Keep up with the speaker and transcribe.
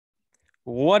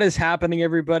What is happening,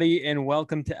 everybody? And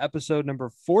welcome to episode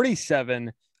number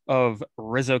 47 of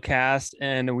RizzoCast.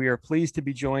 And we are pleased to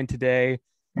be joined today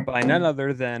by none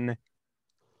other than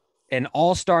an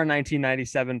all-star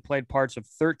 1997, played parts of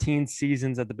 13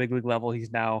 seasons at the big league level.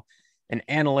 He's now an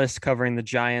analyst covering the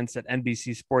Giants at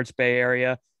NBC Sports Bay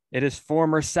Area. It is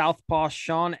former Southpaw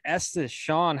Shawn Estes.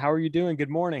 Shawn, how are you doing?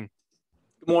 Good morning.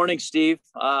 Good morning, Steve.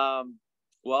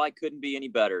 Well, I couldn't be any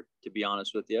better, to be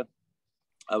honest with you.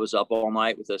 I was up all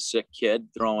night with a sick kid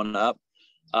throwing up,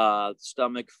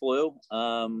 stomach flu,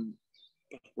 running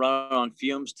on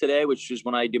fumes today, which is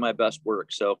when I do my best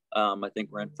work. So I think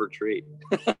we're in for a treat.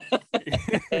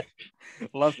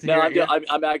 Love to hear it.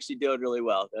 I'm actually doing really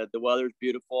well. The weather's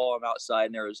beautiful. I'm outside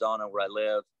in Arizona where I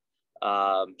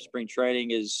live. Spring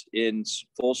training is in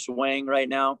full swing right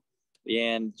now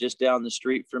and just down the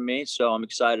street from me. So I'm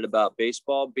excited about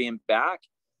baseball being back.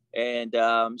 And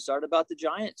started about the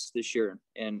Giants this year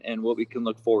and what we can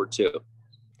look forward to.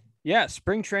 Yeah,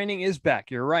 spring training is back.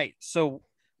 You're right. So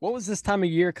what was this time of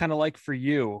year kind of like for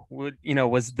you? Were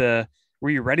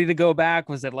you ready to go back?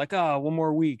 Was it like, oh, one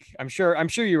more week? I'm sure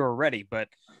you were ready, but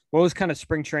what was kind of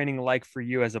spring training like for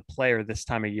you as a player this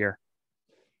time of year?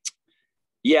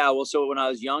 Yeah, well, so when I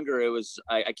was younger, it was,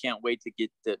 I can't wait to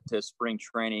get to spring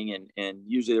training. And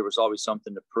usually there was always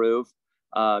something to prove.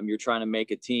 You're trying to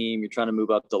make a team, you're trying to move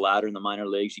up the ladder in the minor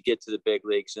leagues, you get to the big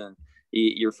leagues and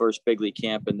your first big league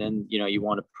camp. And then, you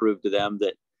want to prove to them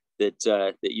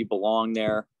that you belong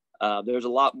there. There's a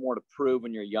lot more to prove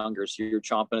when you're younger. So you're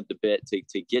chomping at the bit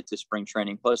to get to spring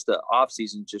training. Plus the off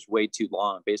season is just way too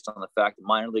long based on the fact the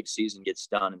minor league season gets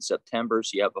done in September. So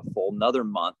you have a full another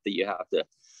month that you have to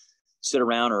sit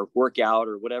around or work out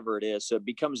or whatever it is. So it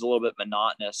becomes a little bit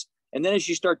monotonous. And then as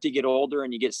you start to get older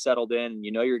and you get settled in and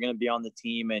you're going to be on the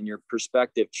team and your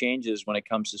perspective changes when it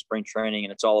comes to spring training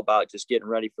and it's all about just getting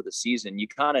ready for the season, you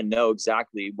kind of know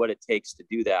exactly what it takes to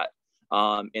do that.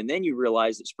 And then you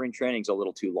realize that spring training is a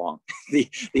little too long.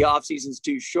 the off season's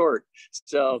too short.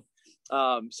 So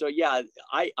yeah,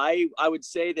 I would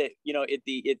say that,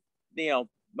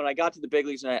 when I got to the big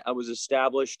leagues and I was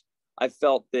established, I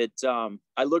felt that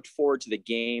I looked forward to the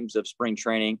games of spring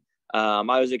training.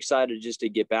 I was excited just to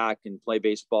get back and play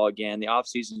baseball again. The off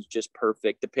season is just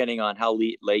perfect, depending on how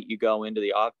late you go into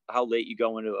how late you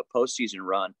go into a postseason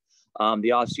run.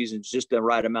 The off season is just the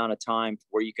right amount of time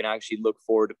where you can actually look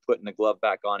forward to putting the glove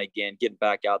back on again, getting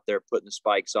back out there, putting the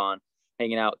spikes on,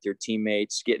 hanging out with your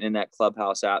teammates, getting in that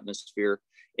clubhouse atmosphere,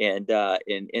 and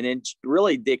then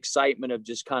really the excitement of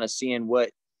just kind of seeing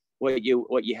what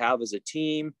you have as a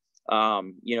team.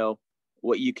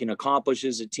 What you can accomplish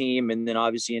as a team. And then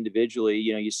obviously individually,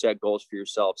 you set goals for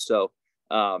yourself. So,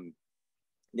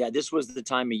 yeah, this was the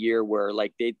time of year where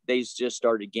like they just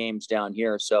started games down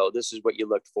here. So this is what you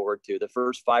looked forward to. The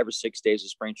first 5 or 6 days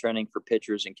of spring training for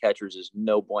pitchers and catchers is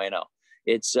no bueno.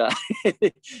 It's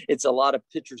it's a lot of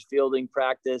pitchers fielding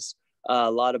practice, a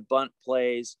lot of bunt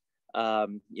plays, a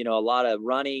lot of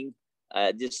running.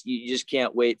 You just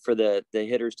can't wait for the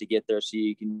hitters to get there so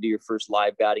you can do your first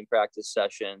live batting practice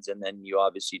sessions, and then you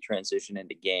obviously transition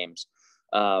into games.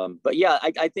 But yeah,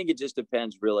 I think it just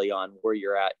depends really on where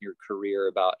you're at in your career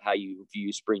about how you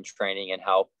view spring training and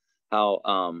how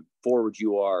forward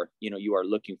you are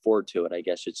looking forward to it, I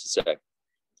guess it's to say.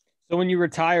 So when you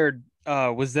retired,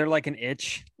 was there like an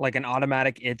itch, like an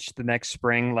automatic itch the next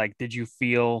spring? Like, did you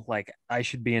feel like I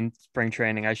should be in spring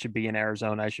training? I should be in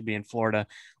Arizona. I should be in Florida.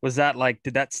 Was that like,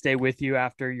 did that stay with you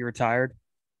after you retired?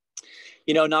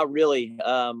 Not really.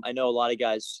 I know a lot of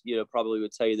guys, probably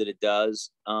would tell you that it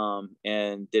does.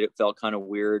 And that it felt kind of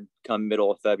weird come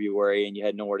middle of February and you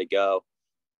had nowhere to go.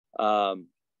 And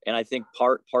I think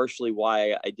partially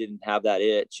why I didn't have that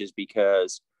itch is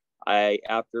because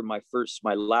after my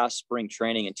last spring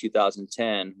training in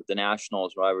 2010 with the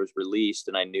Nationals, where I was released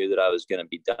and I knew that I was going to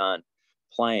be done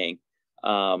playing,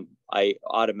 I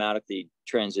automatically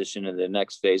transitioned to the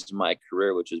next phase of my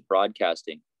career, which is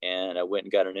broadcasting. And I went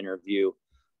and got an interview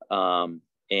and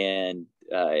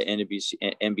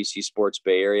NBC Sports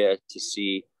Bay Area to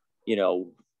see,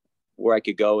 where I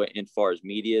could go in far as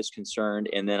media is concerned.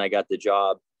 And then I got the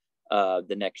job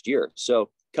the next year.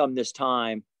 So come this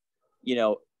time,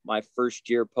 my first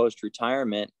year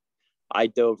post-retirement, I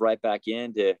dove right back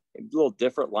into a little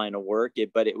different line of work,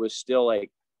 but it was still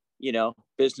like,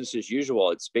 business as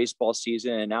usual. It's baseball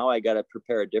season. And now I got to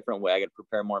prepare a different way. I got to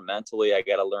prepare more mentally. I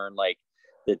got to learn like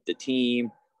the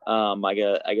team. I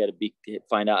got to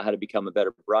find out how to become a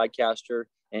better broadcaster.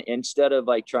 And instead of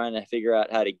like trying to figure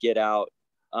out how to get out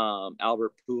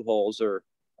Albert Pujols or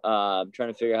trying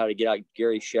to figure out how to get out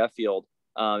Gary Sheffield,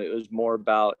 It was more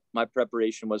about my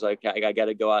preparation was like, I got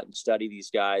to go out and study these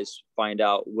guys, find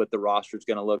out what the roster is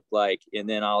going to look like. And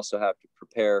then I also have to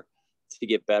prepare to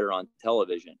get better on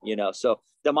television, so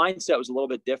the mindset was a little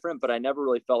bit different, but I never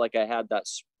really felt like I had that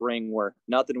spring where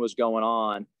nothing was going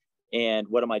on. And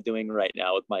what am I doing right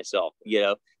now with myself?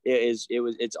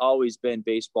 It's always been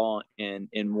baseball in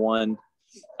one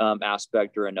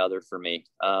aspect or another for me.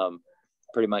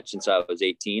 Pretty much since I was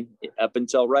 18 up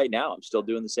until right now, I'm still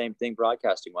doing the same thing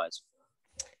broadcasting wise.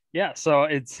 Yeah. So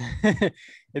it's,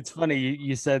 it's funny.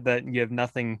 You said that you have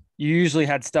nothing, you usually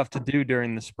had stuff to do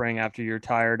during the spring after you're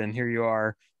tired. And here you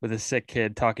are with a sick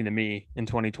kid talking to me in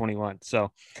 2021.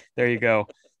 So there you go.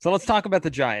 So let's talk about the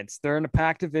Giants. They're in a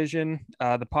packed division.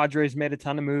 The Padres made a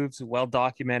ton of moves, well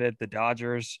documented. The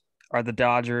Dodgers are the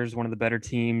Dodgers, one of the better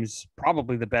teams,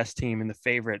 probably the best team and the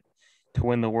favorite to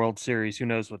win the World Series. Who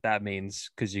knows what that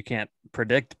means? Because you can't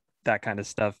predict that kind of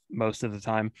stuff most of the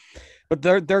time. But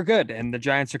they're good, and the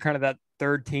Giants are kind of that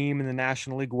third team in the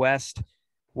National League West.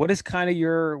 What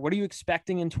are you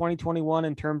expecting in 2021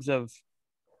 in terms of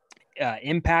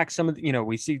impact? Some of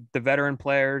we see the veteran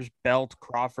players, Belt,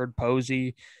 Crawford,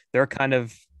 Posey, they're kind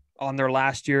of on their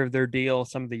last year of their deal.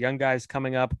 Some of the young guys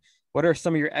coming up. What are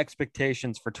some of your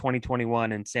expectations for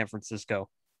 2021 in San Francisco?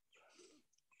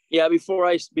 Yeah, before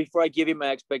I give you my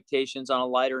expectations on a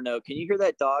lighter note, can you hear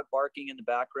that dog barking in the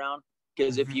background?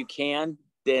 Because if you can,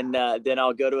 then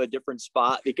I'll go to a different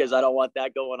spot because I don't want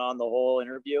that going on the whole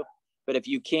interview. But if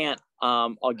you can't,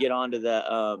 I'll get on to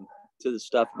the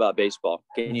stuff about baseball.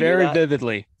 Can you hear that?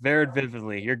 Very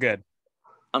vividly. You're good.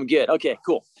 I'm good. Okay,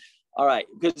 cool. All right,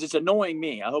 because it's annoying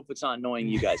me. I hope it's not annoying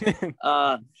you guys.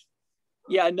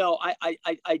 Yeah, no,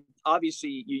 I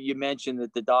obviously you mentioned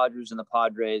that the Dodgers and the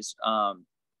Padres,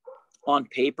 on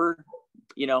paper,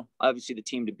 obviously the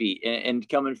team to beat, and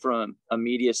coming from a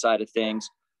media side of things,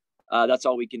 that's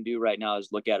all we can do right now is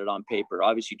look at it on paper.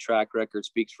 Obviously track record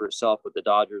speaks for itself with the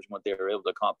Dodgers, what they were able to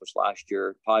accomplish last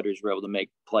year. Padres were able to make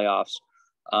playoffs.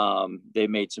 They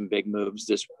made some big moves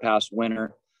this past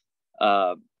winter.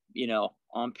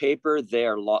 On paper, they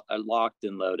are locked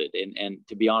and loaded. And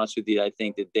to be honest with you, I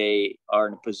think that they are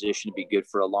in a position to be good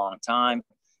for a long time,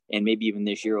 and maybe even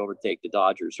this year overtake the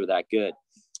Dodgers. Are that good.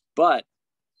 But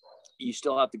you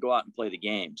still have to go out and play the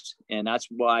games. And that's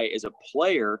why, as a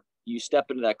player, you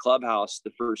step into that clubhouse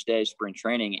the first day of spring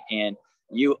training and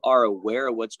you are aware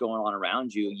of what's going on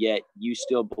around you, yet you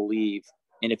still believe.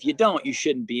 And if you don't, you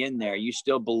shouldn't be in there. You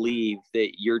still believe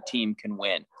that your team can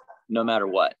win no matter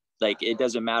what. Like, it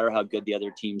doesn't matter how good the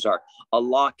other teams are. A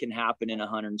lot can happen in a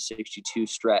 162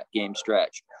 game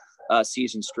stretch,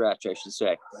 season stretch, I should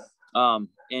say.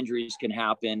 Injuries can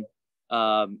happen.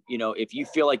 If you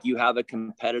feel like you have a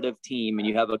competitive team and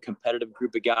you have a competitive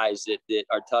group of guys that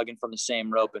are tugging from the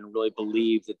same rope and really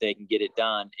believe that they can get it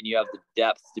done, and you have the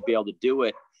depth to be able to do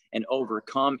it and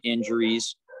overcome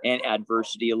injuries and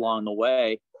adversity along the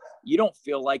way, you don't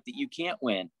feel like that you can't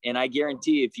win. And I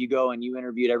guarantee if you go and you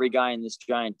interviewed every guy in this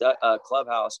giant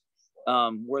clubhouse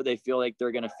where they feel like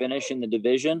they're going to finish in the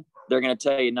division, they're going to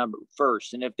tell you number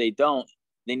first. And if they don't,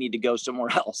 they need to go somewhere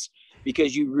else,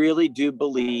 because you really do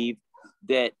believe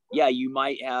that, yeah, you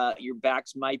might your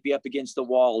backs might be up against the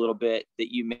wall a little bit,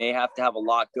 that you may have to have a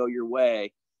lot go your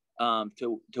way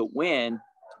to win.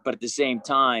 But at the same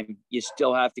time, you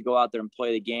still have to go out there and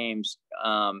play the games,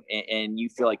 and you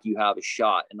feel like you have a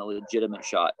shot, and a legitimate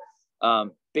shot.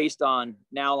 Based on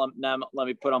now let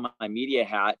me put on my media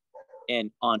hat, and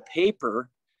on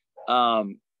paper,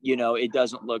 it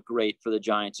doesn't look great for the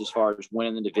Giants as far as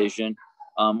winning the division,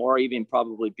 or even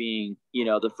probably being,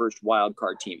 the first wild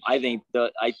card team. I think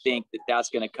that that's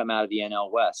going to come out of the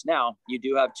NL West. Now, you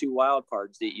do have two wild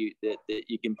cards that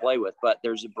you can play with, but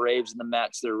there's the Braves and the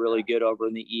Mets that are really good over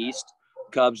in the East.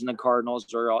 Cubs and the Cardinals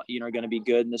are going to be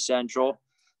good in the Central.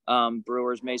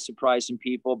 Brewers may surprise some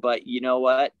people, but you know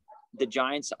what? The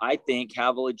Giants, I think,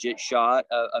 have a legit shot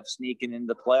of sneaking into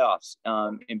the playoffs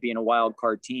and being a wild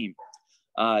card team.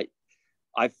 I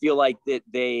feel like that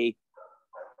they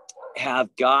have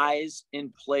guys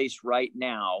in place right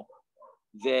now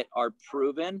that are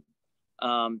proven.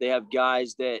 They have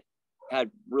guys that had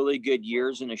really good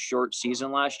years in a short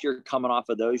season last year, coming off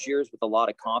of those years with a lot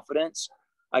of confidence.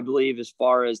 I believe as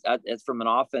far as that, from an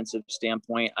offensive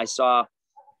standpoint, I saw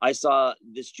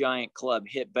this Giant club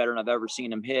hit better than I've ever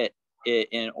seen them hit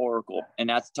in Oracle. And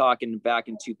that's talking back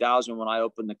in 2000 when I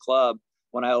opened up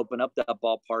that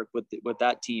ballpark with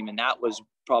that team. And that was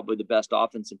probably the best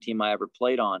offensive team I ever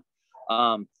played on.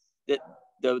 That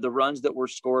the runs that were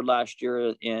scored last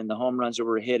year and the home runs that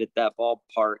were hit at that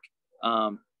ballpark,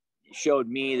 showed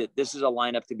me that this is a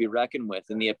lineup to be reckoned with,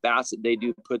 and the at-bats that they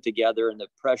do put together and the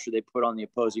pressure they put on the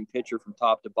opposing pitcher from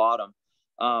top to bottom,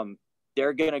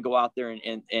 they're going to go out there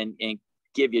and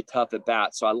give you tough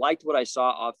at-bats. So I liked what I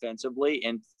saw offensively,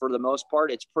 and for the most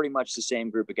part, it's pretty much the same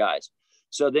group of guys.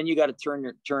 So then you got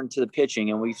to turn to the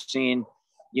pitching, and we've seen,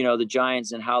 the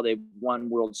Giants and how they've won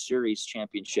World Series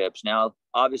championships. Now,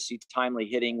 obviously, timely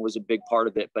hitting was a big part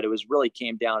of it, but it was really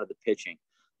came down to the pitching.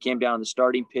 Came down to the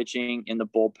starting pitching and the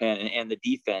bullpen and the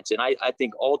defense. And I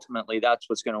think ultimately that's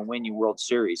what's going to win you World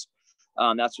Series.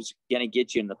 That's what's going to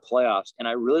get you in the playoffs. And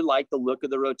I really like the look of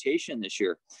the rotation this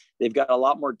year. They've got a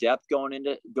lot more depth going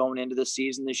into the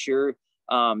season this year.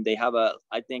 They have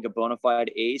I think a bona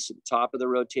fide ace at the top of the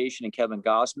rotation in Kevin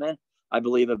Gausman. I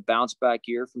believe a bounce back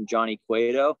year from Johnny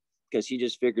Cueto, because he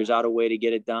just figures out a way to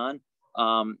get it done.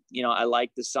 I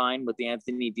like the sign with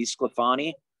Anthony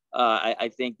DeSclafani.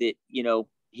 I think that,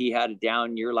 he had a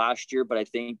down year last year, but I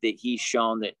think that he's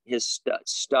shown that his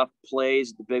stuff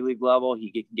plays at the big league level. He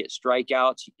can get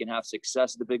strikeouts. He can have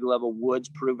success at the big level. Wood's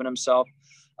proven himself.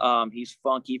 He's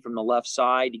funky from the left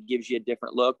side. He gives you a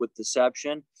different look with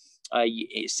deception.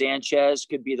 Sanchez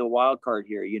could be the wild card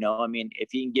here. If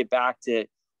he can get back to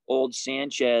old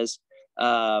Sanchez,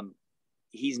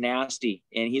 he's nasty.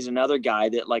 And he's another guy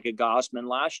that, like a Gausman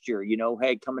last year,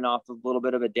 coming off a little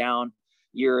bit of a down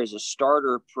year as a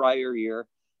starter prior year.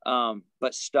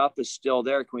 But stuff is still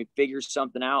there. Can we figure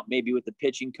something out? Maybe with the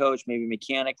pitching coach, maybe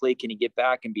mechanically, can he get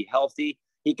back and be healthy?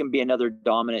 He can be another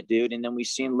dominant dude. And then we've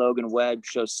seen Logan Webb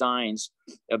show signs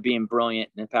of being brilliant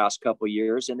in the past couple of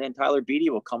years. And then Tyler Beatty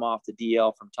will come off the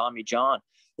DL from Tommy John.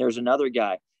 There's another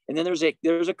guy. And then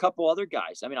there's a couple other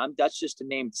guys. That's just to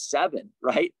name 7,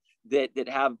 right? That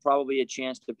have probably a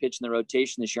chance to pitch in the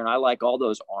rotation this year. And I like all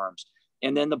those arms.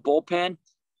 And then the bullpen,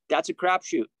 that's a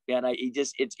crapshoot. And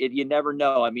you never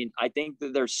know. I think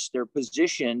that they're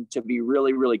positioned to be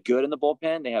really, really good in the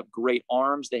bullpen. They have great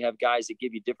arms. They have guys that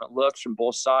give you different looks from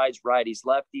both sides, righties,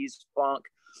 lefties, funk,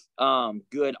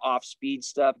 good off-speed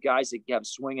stuff, guys that have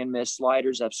swing and miss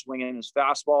sliders, have swing and miss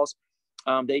fastballs.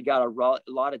 They got a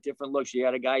lot of different looks. You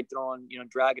had a guy throwing,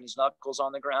 dragging his knuckles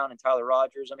on the ground, and Tyler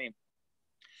Rogers.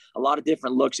 A lot of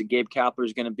different looks that Gabe Kapler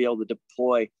is going to be able to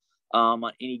deploy on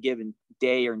any given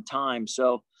day or in time.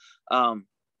 So,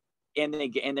 and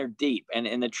they're deep, and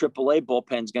the AAA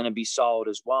bullpen is going to be solid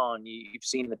as well. And you've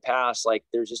seen in the past, like,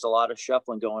 there's just a lot of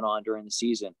shuffling going on during the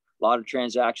season, a lot of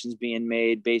transactions being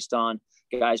made based on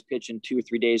guys pitching 2 or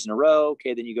 3 days in a row.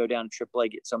 Okay. Then you go down to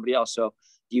AAA, get somebody else. So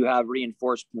do you have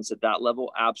reinforcements at that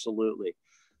level? Absolutely.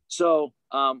 So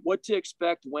what to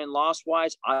expect win-loss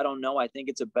wise? I don't know. I think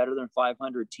it's a better than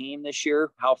 500 team this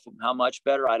year. How much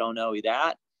better? I don't know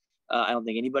that. I don't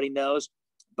think anybody knows.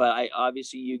 But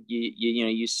obviously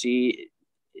you see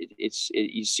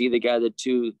you see the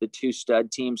two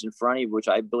stud teams in front of you, which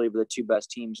I believe are the 2 best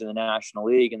teams in the National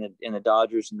League, and the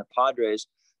Dodgers and the Padres.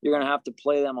 You're going to have to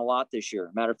play them a lot this year.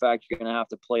 Matter of fact, you're going to have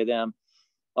to play them.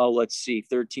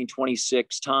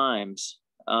 26 times.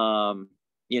 Or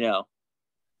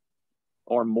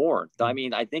more.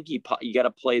 I think you got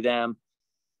to play them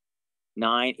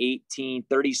 9, 18,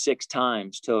 36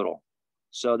 times total.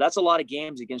 So that's a lot of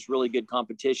games against really good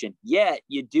competition. Yet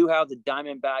you do have the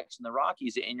Diamondbacks and the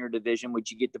Rockies in your division,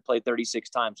 which you get to play 36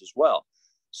 times as well.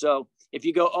 So if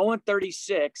you go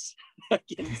 0-36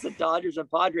 against the Dodgers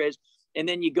and Padres, and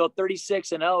then you go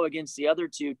 36-0 against the other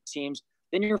 2 teams,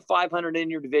 then you're 500 in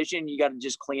your division. You got to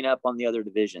just clean up on the other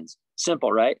divisions.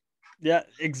 Simple, right? Yeah,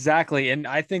 exactly. And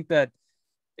I think that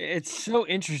it's so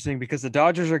interesting because the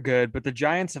Dodgers are good, but the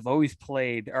Giants have always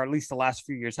played, or at least the last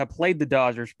few years, have played the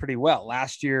Dodgers pretty well.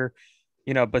 Last year,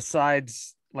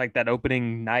 besides like that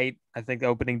opening night, I think the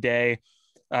opening day,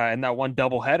 and that one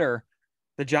doubleheader,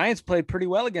 the Giants played pretty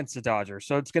well against the Dodgers.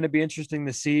 So it's going to be interesting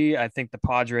to see. I think the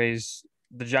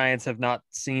Giants have not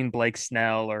seen Blake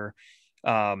Snell or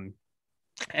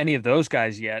any of those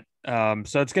guys yet.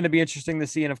 So it's going to be interesting to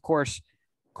see. And of course,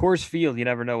 Coors Field, you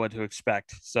never know what to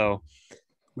expect. So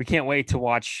we can't wait to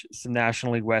watch some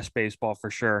National League West baseball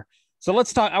for sure. So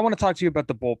let's talk. I want to talk to you about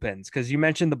the bullpens, because you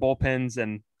mentioned the bullpens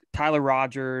and Tyler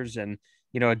Rogers and,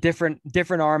 a different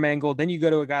arm angle. Then you go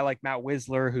to a guy like Matt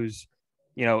Wisler, who's,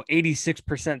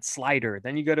 86% slider.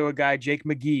 Then you go to a guy, Jake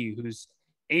McGee, who's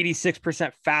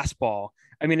 86% fastball.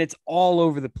 It's all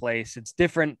over the place. It's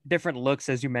different looks,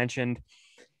 as you mentioned.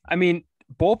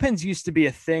 Bullpens used to be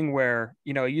a thing where,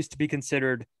 it used to be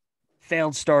considered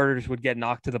failed starters would get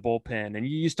knocked to the bullpen, and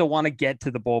you used to want to get to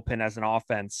the bullpen as an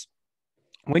offense.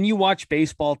 When you watch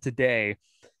baseball today,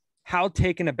 how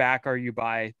taken aback are you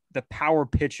by the power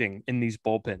pitching in these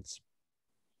bullpens?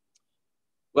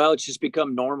 Well, it's just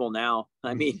become normal now.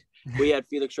 we had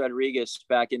Felix Rodriguez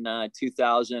back in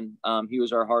 2000. He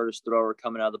was our hardest thrower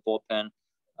coming out of the bullpen.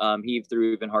 He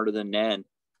threw even harder than Nen.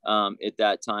 At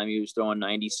that time, he was throwing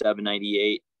 97,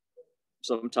 98,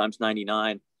 sometimes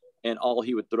 99, and all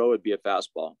he would throw would be a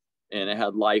fastball, and it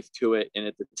had life to it. And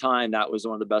at the time, that was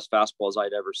one of the best fastballs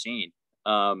I'd ever seen.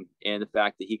 And the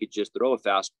fact that he could just throw a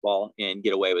fastball and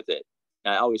get away with it.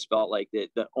 I always felt like that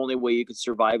the only way you could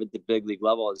survive at the big league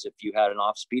level is if you had an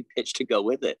off-speed pitch to go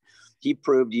with it. He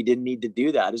proved you didn't need to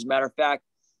do that. As a matter of fact,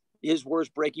 his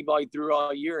worst breaking ball he threw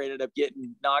all year ended up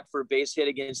getting knocked for a base hit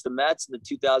against the Mets in the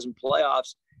 2000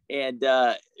 playoffs, and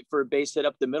for a base hit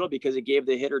up the middle because it gave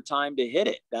the hitter time to hit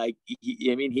it. Like,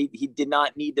 he did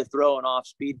not need to throw an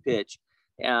off-speed pitch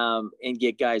and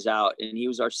get guys out, and he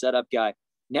was our setup guy.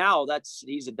 Now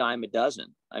he's a dime a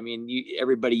dozen. I mean,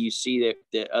 everybody you see that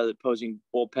the other opposing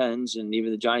bullpens and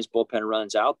even the Giants bullpen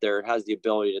runs out there has the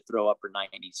ability to throw upper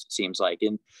 90s, it seems like.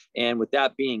 And with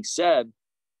that being said,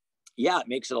 yeah, it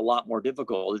makes it a lot more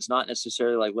difficult. It's not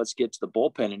necessarily like, let's get to the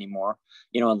bullpen anymore,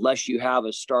 unless you have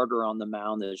a starter on the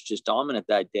mound that's just dominant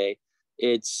that day.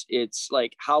 It's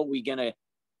like, how are we going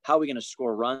to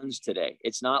score runs today?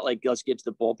 It's not like, let's get to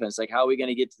the bullpen. It's like, how are we going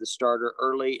to get to the starter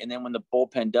early? And then when the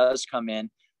bullpen does come in,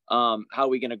 how are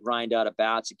we going to grind out at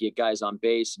bats and get guys on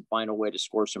base and find a way to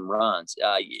score some runs?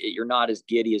 You're not as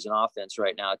giddy as an offense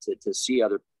right now to see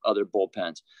other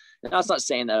bullpens. And that's not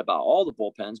saying that about all the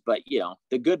bullpens, but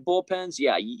the good bullpens,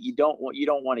 yeah, you don't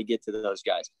want to get to those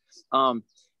guys.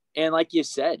 And like you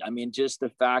said, I mean, just the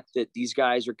fact that these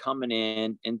guys are coming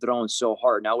in and throwing so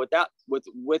hard. Now, with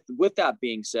that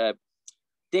being said,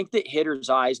 I think that hitters'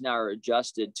 eyes now are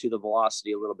adjusted to the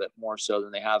velocity a little bit more so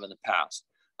than they have in the past.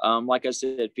 Like I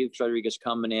said, Felix Rodriguez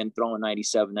coming in, throwing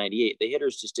 97, 98. The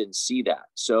hitters just didn't see that.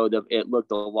 So it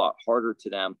looked a lot harder to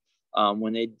them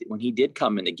when he did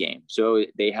come in the game. So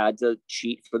they had to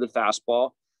cheat for the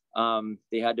fastball.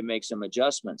 They had to make some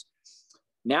adjustments.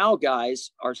 Now guys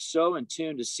are so in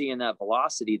tune to seeing that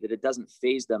velocity that it doesn't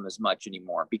phase them as much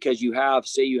anymore, because you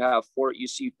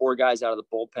see four guys out of the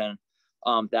bullpen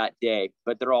that day,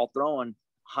 but they're all throwing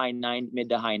mid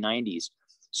to high 90s.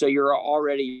 So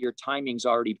your timing's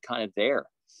already kind of there.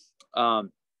 And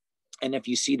if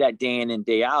you see that day in and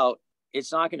day out,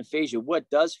 it's not going to phase you. What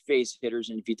does phase hitters,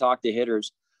 and if you talk to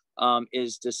hitters,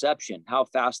 is deception, how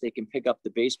fast they can pick up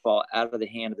the baseball out of the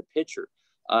hand of the pitcher.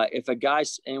 If a guy,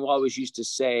 and I always used to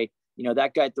say,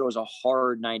 that guy throws a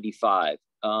hard 95,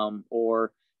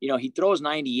 or he throws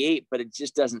 98, but it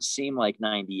just doesn't seem like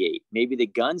 98. Maybe the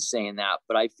gun's saying that,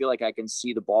 but I feel like I can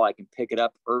see the ball. I can pick it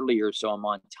up earlier, so I'm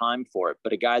on time for it.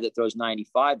 But a guy that throws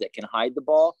 95 that can hide the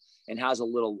ball and has a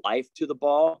little life to the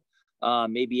ball,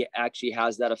 maybe it actually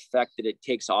has that effect that it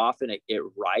takes off and it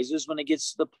rises when it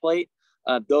gets to the plate.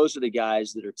 Those are the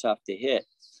guys that are tough to hit.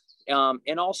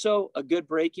 And also a good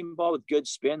breaking ball with good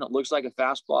spin that looks like a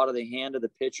fastball out of the hand of the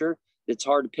pitcher that's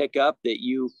hard to pick up, that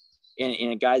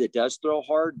in a guy that does throw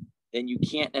hard, then you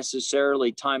can't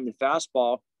necessarily time the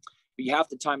fastball, but you have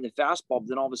to time the fastball. But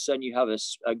then all of a sudden you have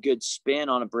a good spin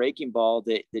on a breaking ball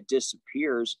that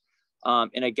disappears.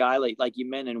 And a guy like you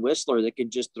mentioned in Whistler that can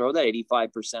just throw that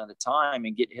 85% of the time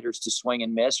and get hitters to swing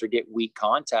and miss or get weak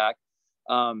contact.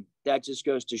 That just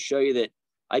goes to show you that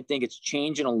I think it's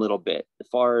changing a little bit as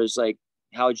far as like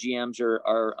how GMs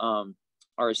are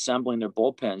assembling their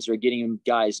bullpens. They're getting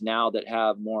guys now that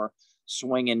have more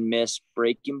swing and miss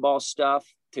breaking ball stuff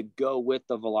to go with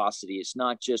the velocity. It's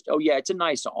not just, oh yeah, it's a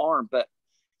nice arm, but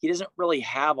he doesn't really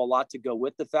have a lot to go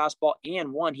with the fastball.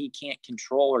 And one, he can't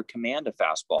control or command a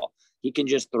fastball. He can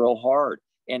just throw hard,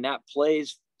 and that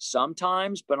plays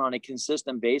sometimes, but on a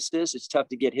consistent basis, it's tough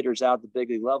to get hitters out at the big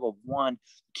league level. One,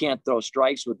 you can't throw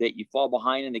strikes with it. You fall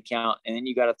behind in the count, and then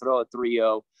you got to throw a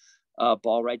 3-0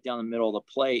 ball right down the middle of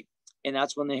the plate. And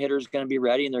that's when the hitter's going to be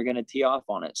ready and they're going to tee off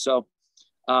on it. So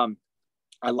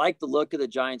I like the look of the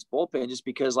Giants bullpen just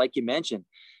because, like you mentioned,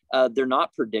 they're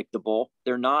not predictable.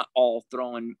 They're not all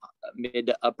throwing mid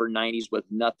to upper 90s with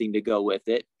nothing to go with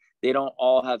it. They don't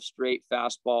all have straight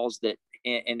fastballs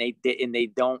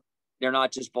they're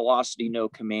not just velocity, no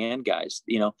command guys.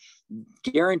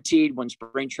 Guaranteed when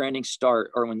spring training start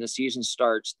or when the season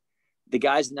starts, the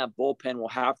guys in that bullpen will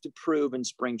have to prove in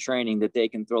spring training that they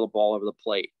can throw the ball over the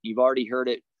plate. You've already heard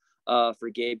it for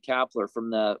Gabe Kapler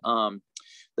from the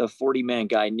 40-man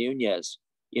guy Nunez,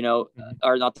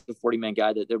 or not the 40-man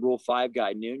guy, the Rule 5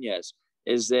 guy Nunez,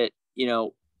 is that,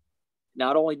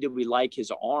 not only do we like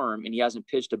his arm and he hasn't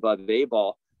pitched above A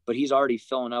ball, but he's already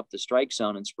filling up the strike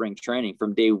zone in spring training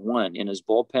from day one in his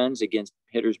bullpens against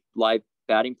hitters live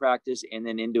batting practice. And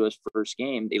then into his first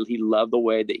game, he loved the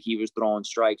way that he was throwing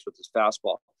strikes with his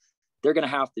fastball. they're going to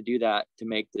have to do that to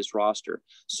make this roster.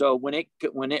 So when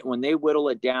they whittle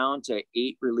it down to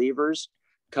 8 relievers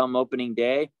come opening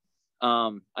day,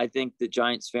 I think the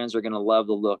Giants fans are going to love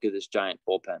the look of this Giant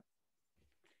bullpen.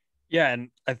 Yeah, and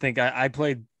I think I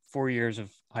played 4 years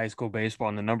of high school baseball,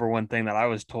 and the number one thing that I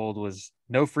was told was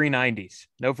no free 90s.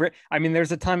 No free. I mean,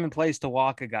 there's a time and place to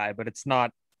walk a guy, but it's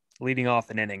not leading off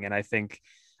an inning. And I think,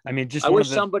 I mean, just I wish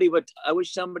somebody would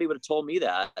have told me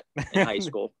that in high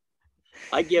school.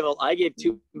 I gave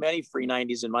too many free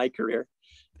 90s in my career.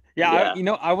 Yeah.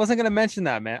 I wasn't going to mention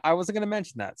that, man. I wasn't going to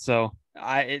mention that. So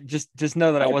just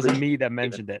know that it wasn't me that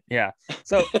mentioned it. Yeah.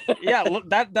 So yeah,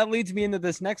 that leads me into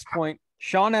this next point.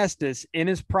 Shawn Estes in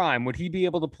his prime, would he be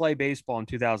able to play baseball in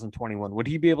 2021? Would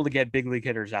he be able to get big league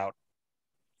hitters out?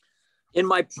 In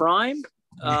my prime,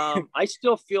 I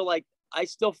still feel like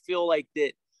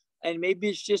that, and maybe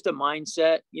it's just a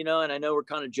mindset, and I know we're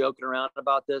kind of joking around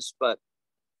about this, but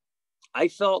I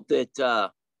felt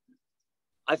that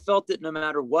no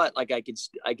matter what, like I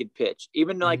could pitch.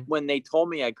 Even like when they told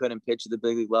me I couldn't pitch at the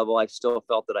big league level, I still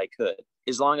felt that I could,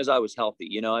 as long as I was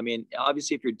healthy. I mean,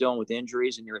 obviously if you're dealing with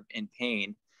injuries and you're in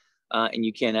pain, and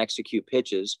you can't execute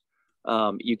pitches,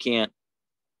 you can't.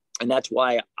 And that's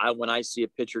why when I see a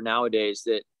pitcher nowadays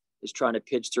that is trying to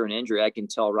pitch through an injury, I can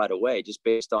tell right away just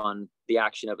based on the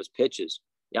action of his pitches.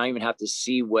 I don't even have to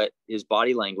see what his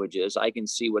body language is. I can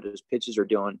see what his pitches are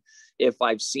doing if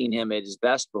I've seen him at his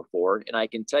best before. And I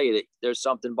can tell you that there's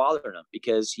something bothering him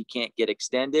because he can't get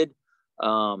extended.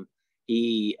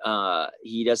 He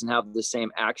doesn't have the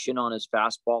same action on his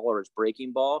fastball or his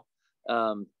breaking ball.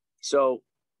 And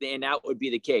that would be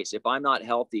the case. If I'm not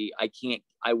healthy,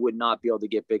 I would not be able to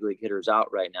get big league hitters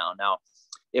out right now. Now,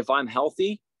 if I'm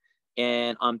healthy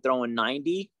and I'm throwing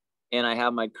 90 and I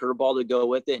have my curveball to go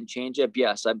with it and change up,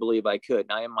 yes, I believe I could.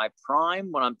 Now in my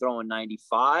prime, when I'm throwing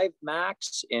 95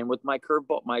 max and with my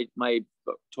curveball, my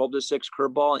 12-6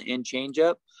 curveball and change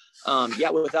up,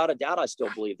 without a doubt, I still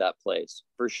believe that plays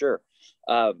for sure.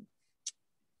 The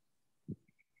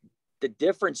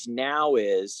difference now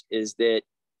is that,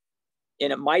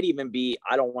 and it might even be,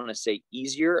 I don't want to say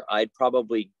easier. I'd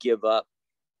probably give up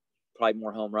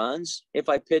more home runs if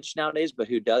I pitch nowadays, but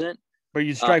who doesn't? But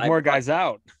you strike more guys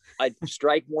out. I'd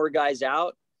strike more guys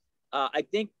out. I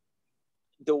think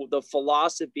the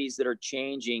philosophies that are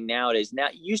changing nowadays. Now,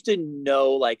 you used to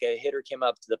know, like, a hitter came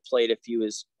up to the plate if he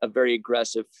was a very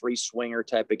aggressive free swinger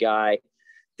type of guy,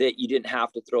 that you didn't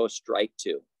have to throw a strike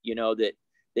to, that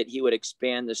he would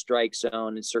expand the strike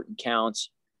zone in certain counts,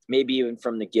 maybe even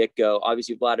from the get-go.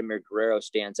 Obviously, Vladimir Guerrero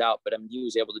stands out, but he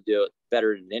was able to do it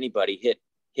better than anybody,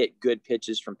 hit good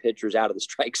pitches from pitchers out of the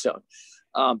strike zone.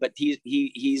 But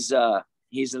he's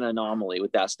an anomaly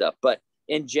with that stuff. But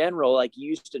in general, like you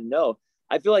used to know,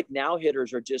 I feel like now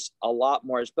hitters are just a lot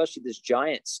more, especially this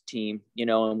Giants team,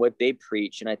 and what they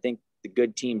preach. And I think the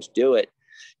good teams do it,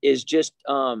 is just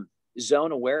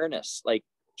zone awareness, like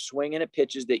swinging at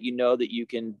pitches that that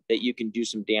you can do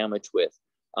some damage with,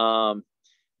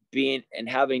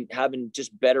 having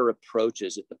just better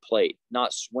approaches at the plate,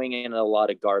 not swinging at a lot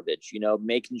of garbage,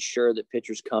 making sure that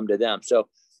pitchers come to them. So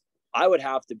I would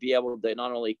have to be able to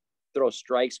not only throw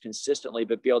strikes consistently,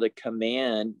 but be able to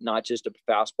command not just a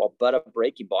fastball, but a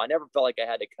breaking ball. I never felt like I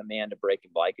had to command a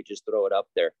breaking ball. I could just throw it up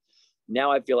there.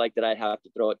 Now I feel like that I'd have to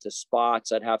throw it to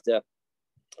spots. I'd have to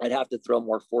throw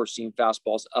more 4-seam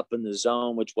fastballs up in the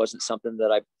zone, which wasn't something that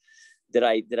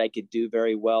I could do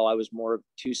very well. I was more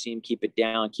 2-seam, keep it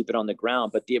down, keep it on the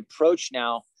ground. But the approach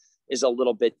now is a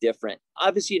little bit different.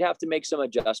 Obviously, you'd have to make some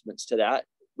adjustments to that,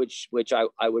 which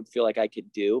I would feel like I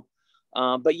could do.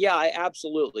 But yeah, I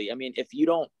absolutely. I mean, if you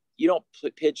don't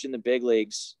pitch in the big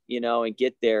leagues, and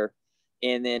get there,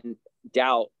 and then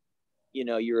doubt,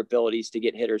 your abilities to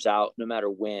get hitters out, no matter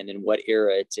when and what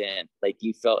era it's in. Like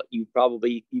you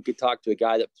could talk to a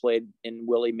guy that played in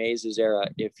Willie Mays' era,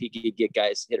 if he could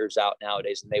get hitters out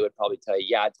nowadays, and they would probably tell you,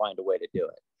 yeah, I'd find a way to do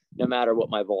it, no matter what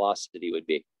my velocity would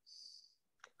be.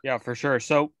 Yeah, for sure.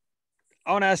 So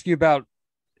I want to ask you about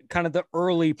kind of the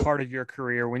early part of your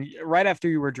career, right after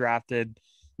you were drafted.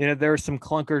 There were some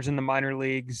clunkers in the minor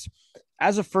leagues.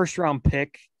 As a first round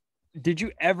pick, did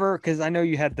you ever, because I know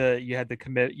you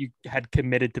had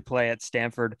committed to play at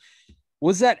Stanford,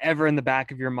 was that ever in the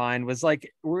back of your mind? Was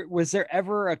there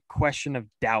ever a question of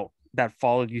doubt that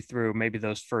followed you through maybe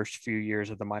those first few years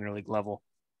of the minor league level?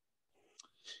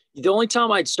 The only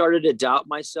time I'd started to doubt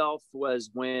myself was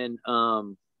when I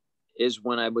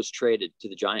was traded to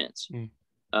the Giants.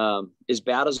 As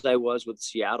bad as I was with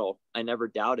Seattle, I never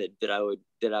doubted that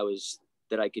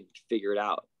I could figure it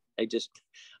out. I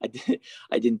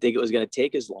didn't think it was going to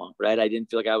take as long, right? I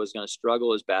didn't feel like I was going to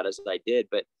struggle as bad as I did,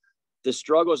 but the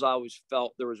struggles, I always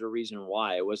felt there was a reason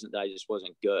why. It wasn't that I just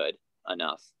wasn't good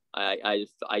enough. I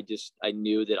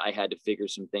knew that I had to figure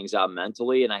some things out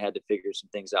mentally, and I had to figure some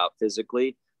things out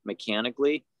physically,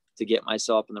 mechanically, to get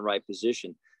myself in the right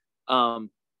position.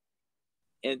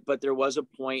 But there was a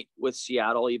point with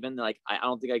Seattle, even like, I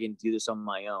don't think I can do this on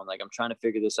my own. Like, I'm trying to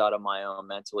figure this out on my own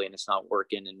mentally, and it's not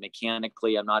working. And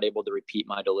mechanically, I'm not able to repeat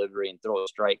my delivery and throw a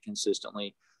strike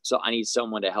consistently. So I need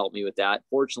someone to help me with that.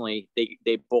 Fortunately, they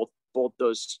both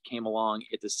those came along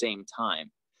at the same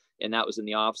time. And that was in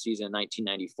the off season in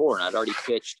 1994. And I'd already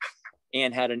pitched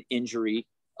and had an injury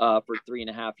for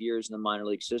 3.5 years in the minor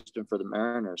league system for the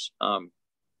Mariners.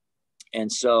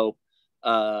 And so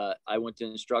I went to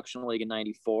instructional league in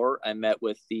 94. I met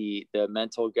with the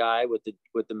mental guy with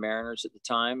the Mariners at the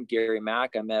time, Gary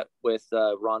Mack. I met with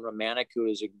Ron Romanek, who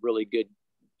is a really good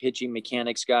pitching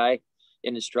mechanics guy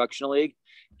in instructional league.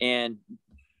 And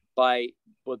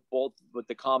with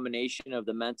the combination of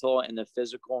the mental and the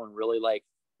physical, and really like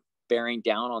bearing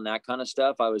down on that kind of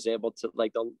stuff, I was able to,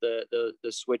 like, the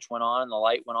switch went on and the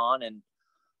light went on. And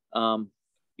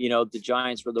the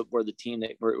Giants were the team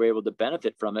that were able to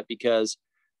benefit from it, because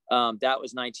that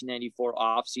was 1994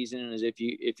 off season. And as if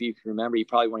you can remember, you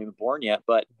probably weren't even born yet,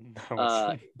 but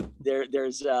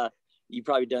there's you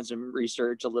probably done some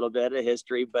research, a little bit of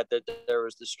history, but there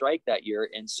was the strike that year.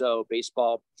 And so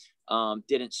baseball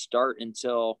didn't start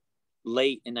until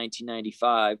late in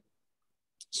 1995.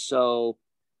 So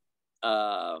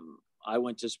I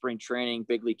went to spring training,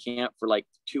 big league camp for like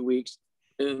 2 weeks,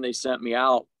 and then they sent me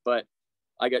out. But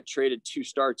I got traded 2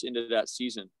 starts into that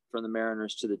season from the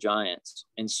Mariners to the Giants.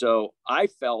 And so I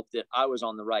felt that I was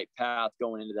on the right path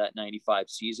going into that 95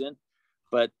 season,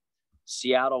 but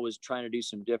Seattle was trying to do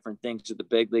some different things at the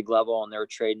big league level, and they were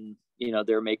trading,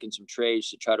 they were making some trades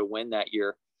to try to win that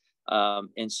year.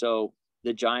 And so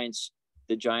the Giants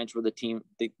were the team,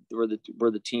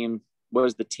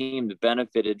 was the team that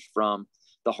benefited from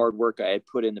the hard work I had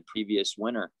put in the previous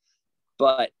winter.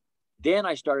 But then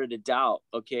I started to doubt,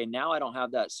 okay, now I don't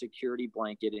have that security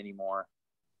blanket anymore.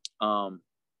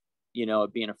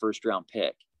 It being a first round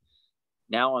pick.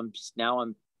 Now I'm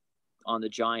on the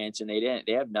Giants, and they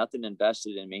have nothing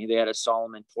invested in me. They had a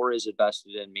Solomon Torres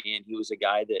invested in me, and he was a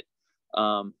guy that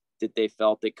they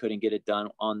felt they couldn't get it done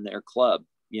on their club,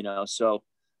 so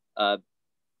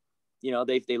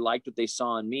they liked what they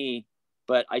saw in me.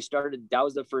 But that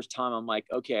was the first time I'm like,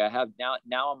 okay,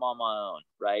 now I'm on my own,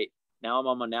 right? Now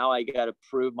I got to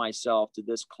prove myself to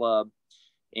this club.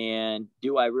 And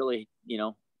do I really,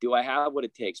 do I have what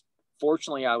it takes?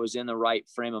 Fortunately, I was in the right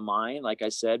frame of mind, like I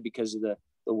said, because of the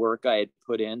work I had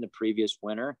put in the previous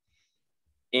winter.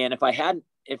 And if I had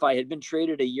been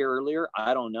traded a year earlier,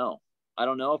 I don't know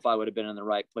if I would have been in the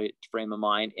right frame of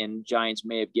mind, and Giants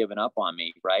may have given up on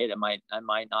me, right? I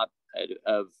might not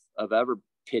have ever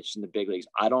pitched in the big leagues.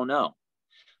 I don't know.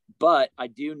 But I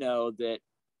do know that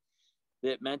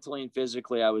mentally and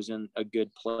physically I was in a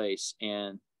good place.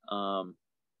 And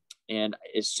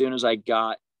as soon as I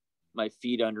got my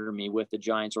feet under me with the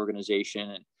Giants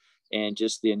organization and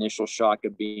just the initial shock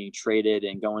of being traded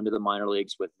and going to the minor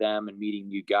leagues with them and meeting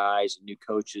new guys and new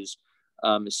coaches,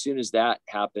 as soon as that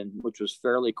happened, which was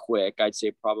fairly quick, I'd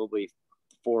say probably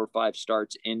 4 or 5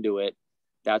 starts into it,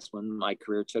 that's when my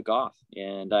career took off.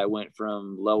 And I went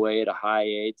from low A to high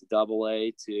A to double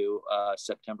A to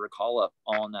September call-up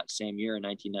all in that same year in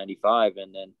 1995,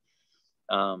 and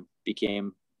then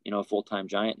became, a full-time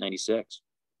Giant in 96.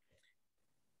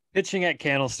 Pitching at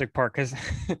Candlestick Park, because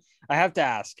I have to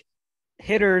ask,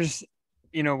 hitters,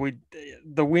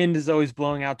 the wind is always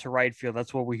blowing out to right field.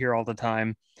 That's what we hear all the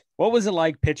time. What was it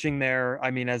like pitching there? I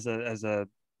mean, as a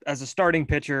starting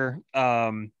pitcher,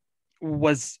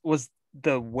 was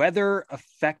the weather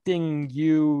affecting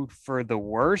you for the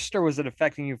worst, or was it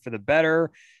affecting you for the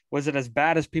better? Was it as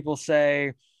bad as people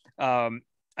say?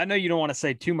 I know you don't want to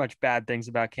say too much bad things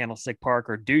about Candlestick Park,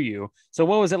 or do you? So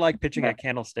what was it like pitching at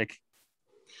Candlestick?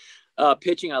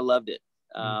 Pitching, I loved it.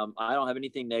 I don't have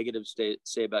anything negative to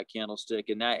say about Candlestick,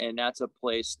 and that's a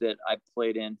place that I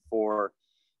played in for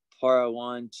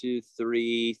 1, 2,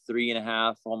 3,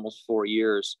 3.5, almost 4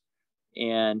 years.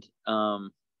 And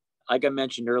like I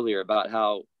mentioned earlier about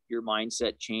how your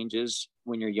mindset changes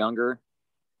when you're younger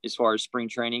as far as spring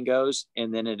training goes,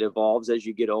 and then it evolves as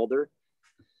you get older.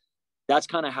 That's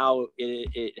kind of how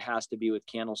it has to be with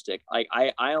Candlestick.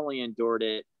 I only endured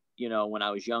it, when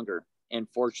I was younger. And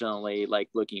fortunately, like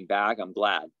looking back, I'm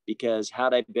glad, because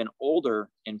had I been older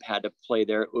and had to play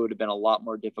there, it would have been a lot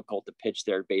more difficult to pitch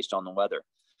there based on the weather.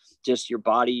 Just your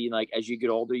body, like as you get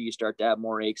older, you start to have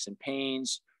more aches and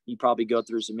pains. You probably go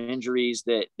through some injuries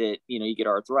that you get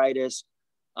arthritis.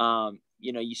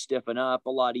 you stiffen up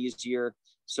a lot easier.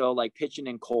 So like pitching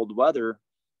in cold weather,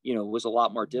 was a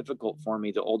lot more difficult for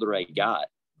me the older I got.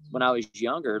 When I was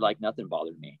younger, like nothing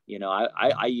bothered me.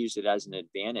 I used it as an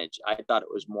advantage. I thought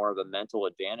it was more of a mental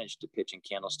advantage to pitch in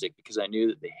Candlestick because I knew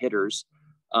that the hitters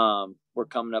were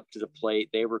coming up to the plate.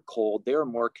 They were cold. They were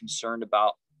more concerned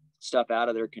about stuff out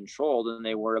of their control than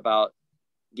they were about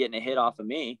getting a hit off of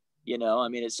me.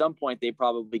 At some point they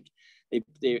probably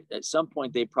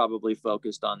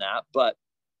focused on that, but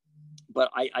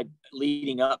I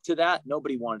leading up to that,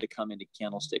 nobody wanted to come into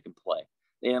Candlestick and play.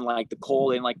 They didn't like the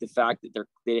cold. They didn't like the fact that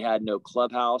they had no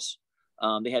clubhouse.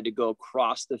 They had to go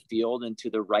across the field into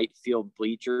the right field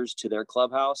bleachers to their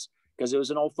clubhouse because it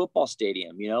was an old football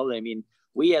stadium.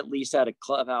 We at least had a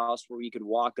clubhouse where we could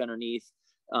walk underneath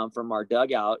from our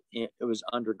dugout. It was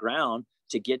underground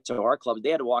to get to our club.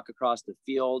 They had to walk across the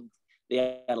field.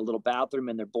 They had a little bathroom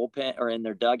in their bullpen or in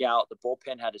their dugout. The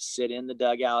bullpen had to sit in the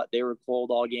dugout. They were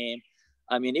cold all game.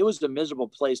 It was a miserable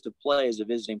place to play as a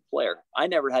visiting player. I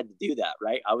never had to do that,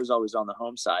 right? I was always on the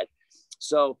home side.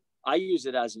 So I used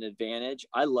it as an advantage.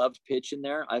 I loved pitching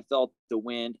there. I felt the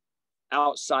wind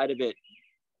outside of it,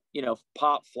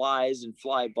 pop flies and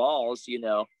fly balls,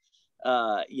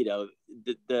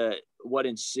 what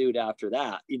ensued after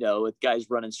that, with guys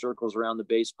running circles around the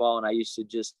baseball. And I used to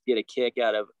just get a kick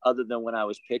out of, other than when I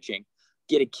was pitching,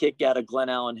 get a kick out of Glen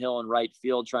Allen Hill in right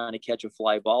field, trying to catch a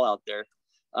fly ball out there.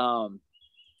 But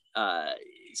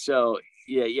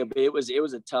it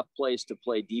was a tough place to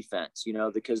play defense,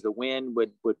 because the wind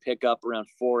would pick up around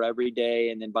 4 every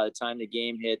day. And then by the time the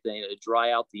game hit, they would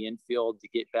dry out the infield to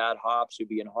get bad hops. Would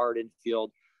be in hard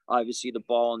infield. Obviously the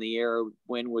ball in the air,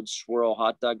 wind would swirl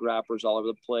hot dog wrappers all over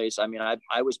the place.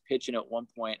 I was pitching at one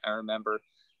point. I remember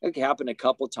it happened a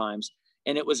couple of times,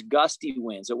 and it was gusty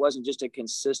winds. It wasn't just a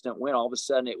consistent wind. All of a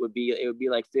sudden it would be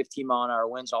like 15-mile-an-hour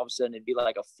winds. All of a sudden it'd be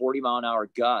like a 40-mile-an-hour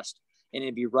gust, and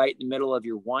it'd be right in the middle of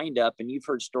your windup. And you've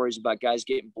heard stories about guys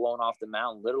getting blown off the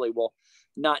mound, literally. Well,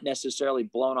 not necessarily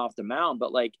blown off the mound,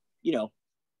 but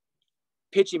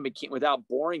pitching without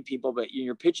boring people, but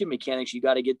your pitching mechanics, you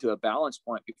got to get to a balance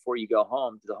point before you go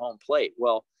home to the home plate.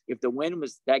 Well, if the wind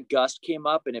that gust came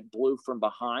up and it blew from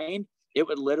behind, it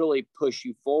would literally push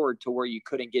you forward to where you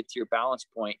couldn't get to your balance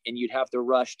point, and you'd have to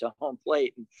rush to home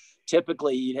plate. And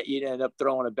typically you'd end up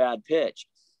throwing a bad pitch.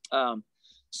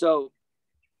 So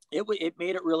it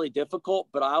made it really difficult,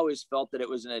 but I always felt that it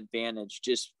was an advantage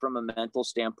just from a mental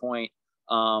standpoint.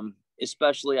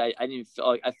 Especially I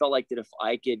felt like that if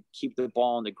I could keep the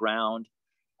ball on the ground,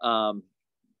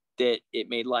 that it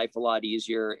made life a lot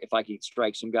easier. If I could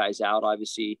strike some guys out,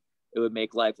 obviously it would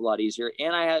make life a lot easier.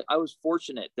 And I was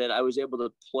fortunate that I was able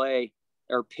to play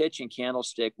or pitch in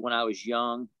Candlestick when I was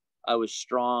young. I was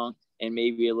strong and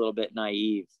maybe a little bit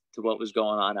naive to what was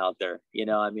going on out there.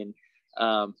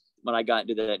 When I got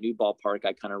into that new ballpark,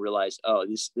 I kind of realized, oh,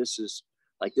 this is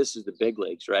the big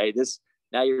leagues, right?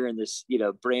 Now you're in this,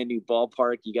 brand new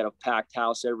ballpark. You got a packed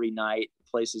house every night. The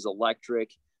place is electric.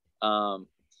 The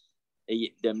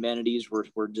amenities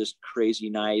were just crazy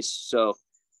nice. So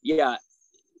yeah,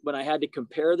 when I had to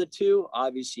compare the two,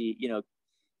 obviously,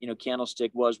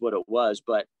 Candlestick was what it was,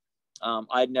 but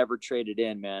I'd never traded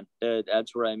in, man.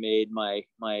 That's where I made my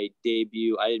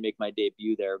debut. I didn't make my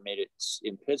debut there, made it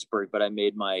in Pittsburgh, but I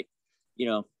made my,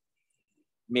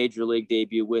 major league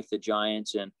debut with the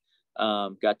Giants, and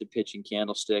got to pitch in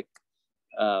Candlestick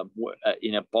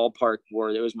in a ballpark where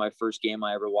it was my first game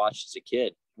I ever watched as a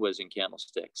kid was in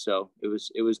Candlestick. So it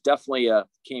was definitely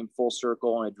came full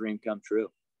circle and a dream come true.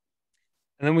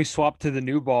 And then we swapped to the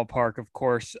new ballpark, of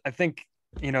course. I think,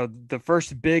 the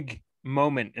first big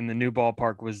moment in the new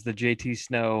ballpark was the JT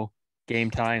Snow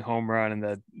game tying home run in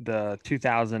the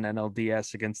 2000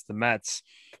 NLDS against the Mets.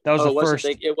 That was the first.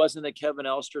 It wasn't the Kevin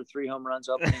Elster 3 home runs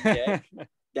opening day.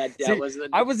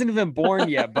 I wasn't even born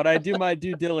yet, but I do my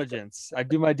due diligence.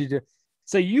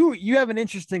 So you have an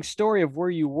interesting story of where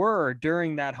you were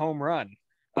during that home run,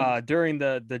 during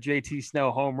the JT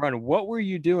Snow home run. What were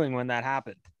you doing when that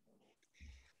happened?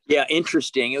 Yeah,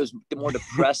 interesting. It was more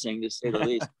depressing to say the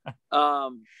least. I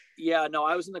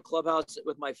was in the clubhouse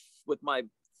with my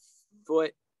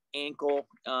foot, ankle,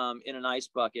 in an ice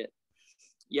bucket.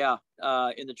 Yeah,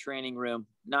 in the training room.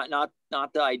 Not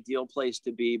the ideal place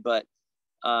to be, but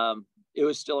it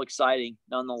was still exciting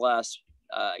nonetheless.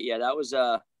 That was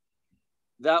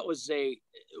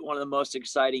one of the most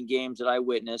exciting games that I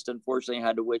witnessed. Unfortunately, I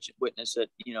had to witness it,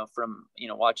 from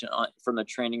watching from the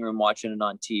training room, watching it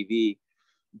on TV.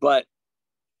 But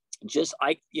just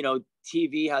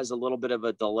TV has a little bit of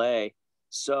a delay,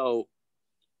 so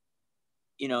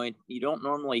you don't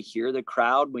normally hear the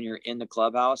crowd when you're in the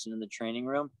clubhouse and in the training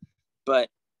room, but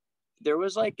there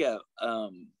was like a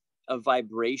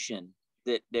vibration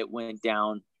that went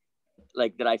down,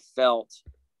 like that I felt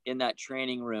in that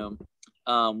training room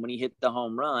when he hit the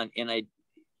home run, and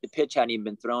the pitch hadn't even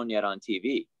been thrown yet on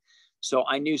TV. So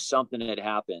I knew something had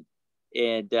happened.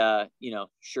 And,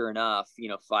 sure enough,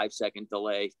 5-second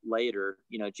delay later,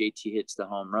 JT hits the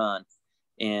home run,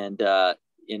 and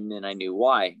then I knew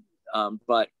why.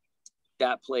 But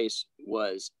that place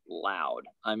was loud.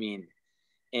 I mean,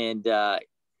 and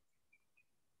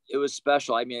it was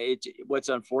special. I mean, what's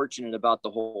unfortunate about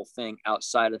the whole thing,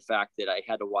 outside of the fact that I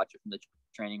had to watch it from the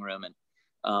training room, and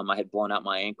I had blown out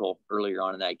my ankle earlier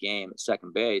on in that game at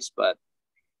second base, but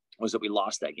was that we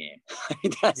lost that game.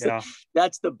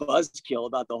 That's the buzzkill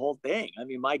about the whole thing. I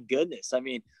mean, my goodness. I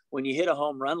mean, when you hit a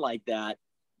home run like that,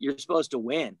 you're supposed to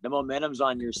win. The momentum's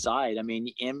on your side. I mean,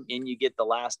 and you get the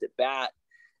last at bat.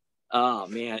 Oh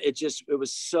man, it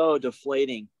was so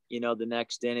deflating, the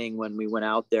next inning when we went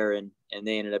out there and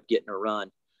they ended up getting a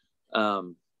run.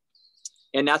 And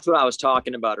that's what I was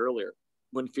talking about earlier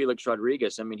when Felix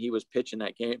Rodriguez, I mean, he was pitching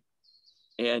that game,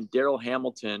 and Darryl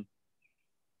Hamilton,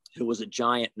 who was a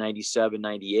giant 97,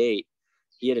 98,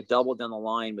 he had a double down the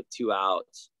line with 2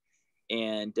 outs.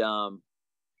 And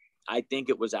I think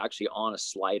it was actually on a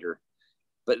slider.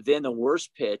 But then the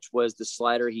worst pitch was the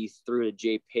slider he threw to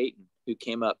Jay Payton, who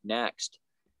came up next.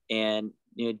 And,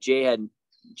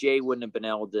 Jay wouldn't have been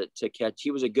able to catch.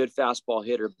 He was a good fastball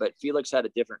hitter, but Felix had a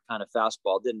different kind of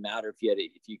fastball. It didn't matter if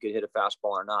you could hit a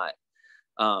fastball or not.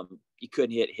 You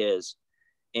couldn't hit his.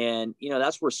 And,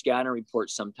 that's where scouting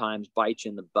reports sometimes bite you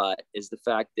in the butt, is the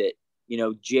fact that,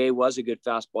 Jay was a good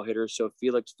fastball hitter. So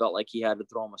Felix felt like he had to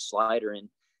throw him a slider, and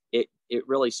it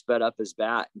really sped up his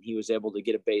bat, and he was able to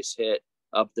get a base hit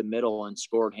up the middle and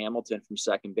scored Hamilton from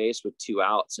second base with 2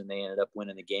 outs. And they ended up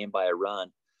winning the game by a run.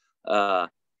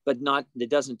 But it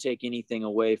doesn't take anything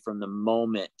away from the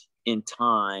moment in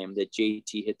time that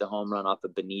JT hit the home run off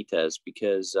of Benitez,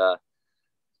 because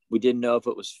we didn't know if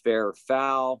it was fair or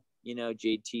foul.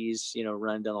 JT's,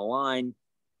 running down the line,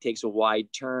 takes a wide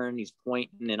turn. He's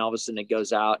pointing, and all of a sudden it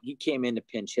goes out. He came in to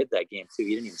pinch hit that game too.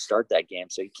 He didn't even start that game.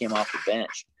 So he came off the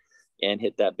bench and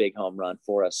hit that big home run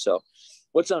for us. So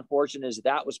what's unfortunate is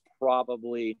that was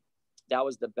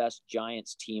the best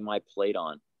Giants team I played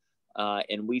on.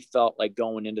 And we felt like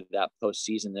going into that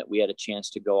postseason that we had a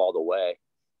chance to go all the way.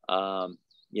 And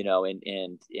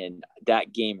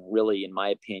that game really, in my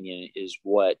opinion, is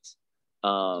what,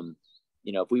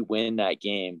 if we win that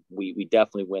game, we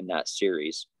definitely win that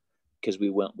series, because we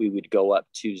would go up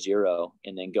 2-0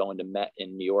 and then go into Met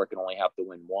in New York and only have to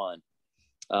win 1.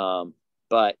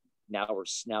 But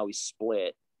now we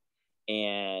split,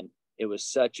 and it was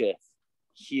such a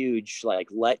huge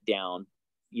letdown,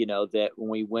 that when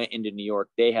we went into New York,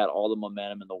 they had all the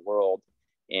momentum in the world,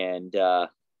 and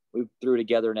we threw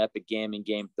together an epic game in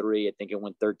game 3. I think it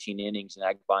went 13 innings, and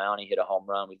Agbayani hit a home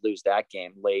run. We lose that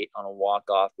game late on a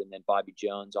walk-off, and then Bobby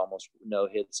Jones almost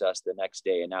no-hits us the next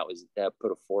day, and that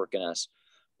put a fork in us.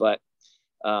 But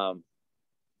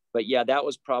yeah, that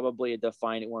was probably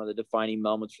one of the defining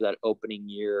moments for that opening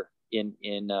year in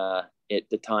at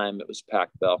the time it was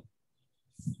Pac-Bell.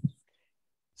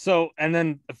 So, and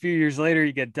then a few years later,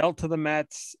 you get dealt to the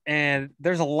Mets, and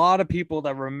there's a lot of people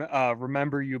that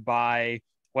remember you by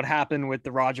what happened with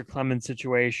the Roger Clemens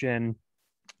situation.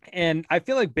 And I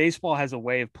feel like baseball has a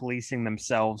way of policing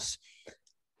themselves,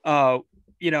 and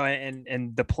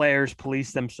the players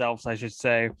police themselves, I should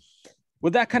say.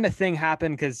 Would that kind of thing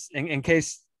happen? Because in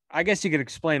case, I guess you could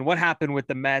explain what happened with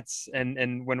the Mets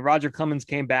and when Roger Clemens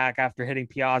came back after hitting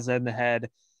Piazza in the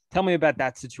head. Tell me about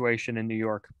that situation in New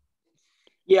York.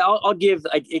 Yeah, I'll give.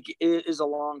 It is a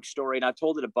long story, and I've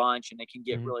told it a bunch, and it can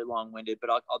get really long-winded. But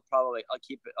I'll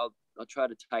keep it. I'll try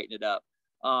to tighten it up.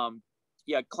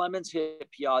 Yeah, Clemens hit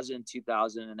Piazza in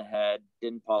 2000 in the head.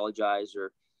 Didn't apologize,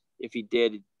 or if he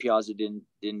did, Piazza didn't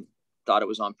thought it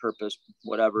was on purpose,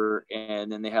 whatever. And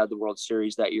then they had the World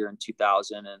Series that year in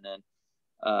 2000, and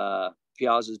then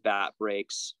Piazza's bat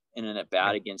breaks in an at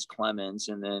bat against Clemens,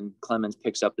 and then Clemens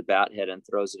picks up the bat head and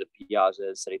throws it at Piazza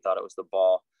and said he thought it was the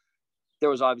ball. There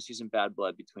was obviously some bad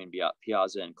blood between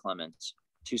Piazza and Clemens,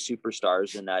 2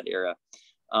 superstars in that era.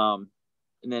 And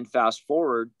then fast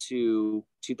forward to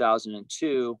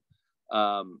 2002,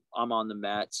 I'm on the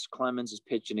Mets. Clemens is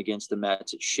pitching against the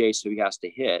Mets at Shea, so he has to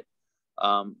hit.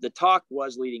 The talk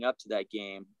was leading up to that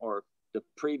game, or the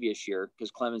previous year,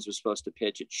 because Clemens was supposed to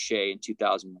pitch at Shea in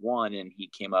 2001, and he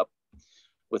came up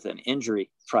with an injury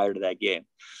prior to that game.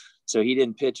 So he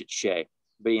didn't pitch at Shea,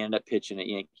 but he ended up pitching at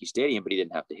Yankee Stadium, but he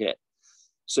didn't have to hit.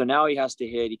 So now he has to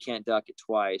hit. He can't duck it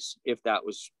twice, if that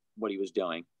was what he was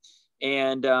doing.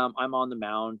 And I'm on the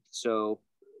mound. So,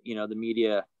 the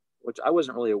media which I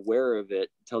wasn't really aware of it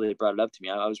until they brought it up to me.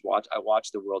 I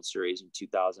watched the World Series in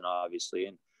 2000, obviously,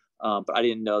 and but I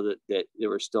didn't know that there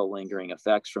were still lingering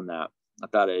effects from that. I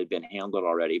thought it had been handled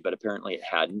already, but apparently it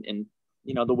hadn't. And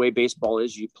the way baseball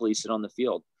is, you police it on the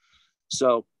field.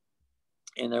 So,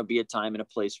 and there'll be a time and a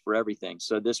place for everything.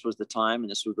 So this was the time, and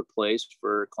this was the place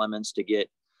for Clemens to get,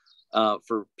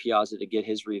 for Piazza to get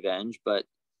his revenge. But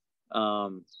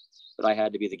I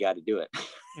had to be the guy to do it.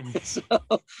 So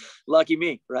lucky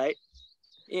me, right?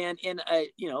 And I,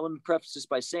 let me preface this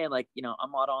by saying, like,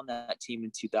 I'm not on that team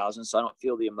in 2000, so I don't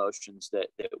feel the emotions that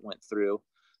went through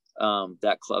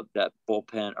that club, that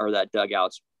bullpen, or that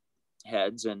dugout's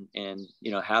heads. And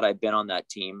had I been on that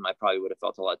team, I probably would have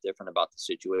felt a lot different about the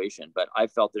situation. But I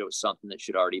felt that it was something that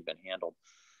should already been handled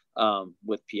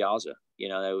with Piazza.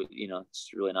 It's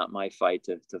really not my fight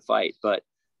to fight. But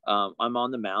I'm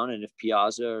on the mound, and if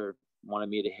Piazza wanted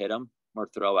me to hit him or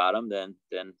throw at him, then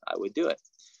I would do it.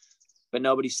 But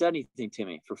nobody said anything to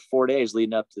me for 4 days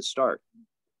leading up to the start.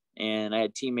 And I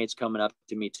had teammates coming up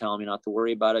to me telling me not to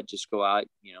worry about it. Just go out,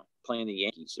 playing the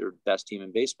Yankees. They're the best team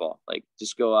in baseball. Like,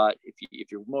 just go out.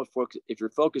 If you're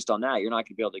focused on that, you're not going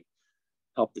to be able to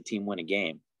help the team win a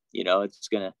game. It's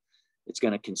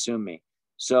gonna consume me.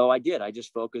 So I did. I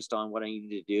just focused on what I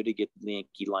needed to do to get the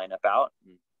Yankee lineup out.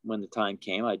 And when the time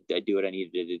came, I'd do what I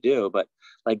needed to do. But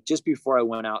like, just before I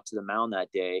went out to the mound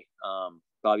that day,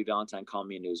 Bobby Valentine called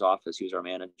me into his office. He was our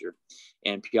manager,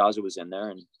 and Piazza was in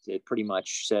there, and it pretty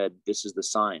much said, "This is the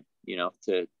sign,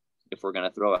 if we're going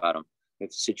to throw at him. If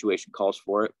the situation calls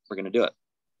for it, we're going to do it."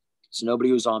 So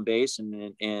nobody was on base,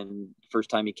 and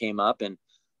first time he came up, and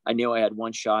I knew I had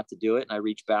one shot to do it, and I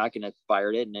reached back and I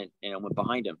fired it, and it went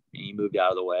behind him, and he moved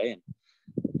out of the way,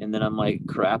 and then I'm like,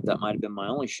 crap, that might have been my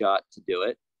only shot to do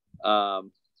it.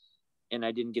 And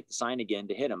I didn't get the sign again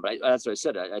to hit him. But that's what I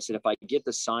said. I said, if I get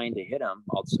the sign to hit him,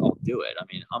 I'll do it. I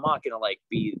mean, I'm not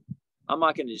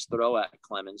going to just throw at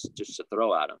Clemens just to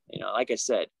throw at him. Like I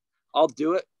said, I'll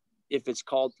do it if it's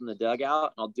called from the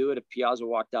dugout. And I'll do it if Piazza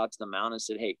walked out to the mound and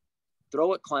said, "Hey,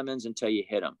 throw at Clemens until you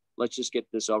hit him. Let's just get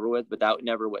this over with." But that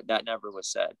never was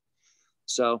said.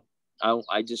 So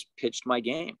I just pitched my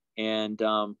game, and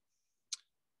I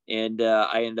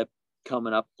ended up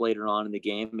coming up later on in the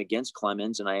game against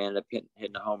Clemens, and I ended up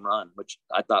hitting a home run, which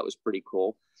I thought was pretty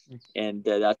cool. And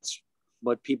that's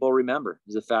what people remember,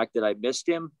 is the fact that I missed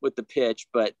him with the pitch,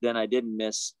 but then I didn't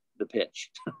miss the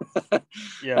pitch.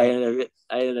 Yeah. I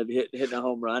ended up hitting a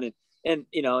home run, and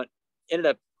ended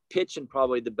up pitching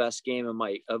probably the best game of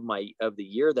the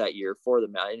year that year for the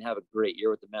Mets. I didn't have a great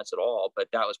year with the Mets at all, but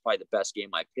that was probably the best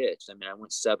game I pitched. I mean, I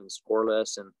went 7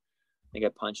 scoreless, and I think I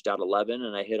punched out 11,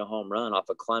 and I hit a home run off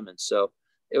of Clemens. So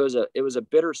it was a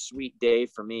bittersweet day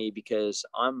for me, because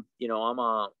I'm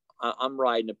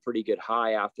riding a pretty good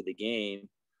high after the game,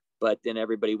 but then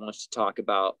everybody wants to talk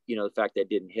about, the fact that I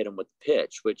didn't hit him with the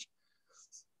pitch, which,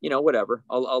 whatever,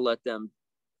 I'll let them.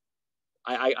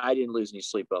 I didn't lose any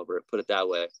sleep over it, put it that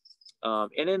way.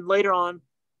 And then later on,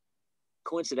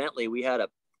 coincidentally, we had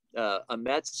a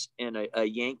Mets and a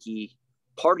Yankee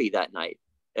party that night.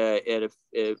 At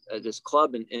this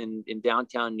club in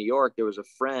downtown New York. There was a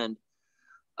friend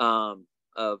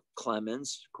of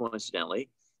Clemens, coincidentally,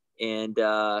 and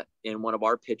one of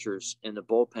our pitchers in the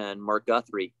bullpen, Mark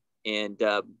Guthrie, and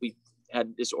we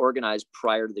had this organized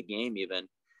prior to the game, even,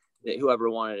 that whoever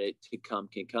wanted it to come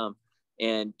can come.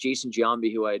 And Jason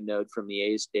Giambi, who I had known from the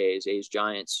A's days, A's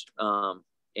Giants,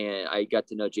 and I got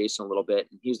to know Jason a little bit,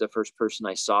 and he was the first person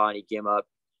I saw, and he came up,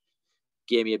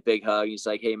 gave me a big hug. He's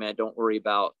like, "Hey man, don't worry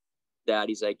about that."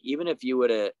 He's like, "Even if you would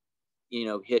have,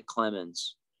 hit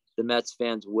Clemens, the Mets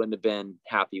fans wouldn't have been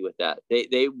happy with that.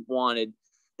 They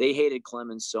hated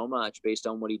Clemens so much based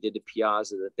on what he did to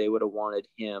Piazza that they would have wanted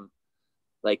him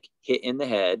like hit in the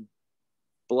head,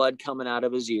 blood coming out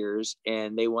of his ears,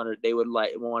 and they wanted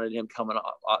him coming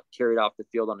carried off the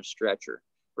field on a stretcher."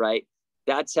 Right?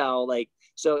 That's how, like,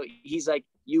 so he's like,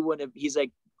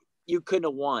 you couldn't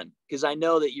have won, because I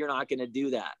know that you're not going to do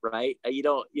that, right?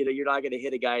 You're not going to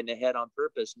hit a guy in the head on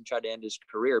purpose and try to end his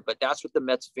career. But that's what the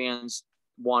Mets fans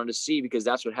wanted to see, because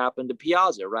that's what happened to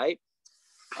Piazza, right?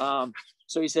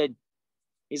 So he's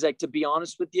like, to be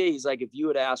honest with you, he's like, if you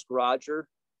would ask Roger,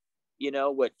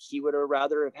 what he would have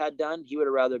rather have had done, he would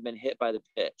have rather been hit by the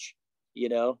pitch,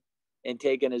 and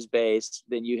taken his base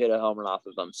than you hit a home run off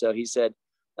of him. So he said,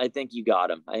 "I think you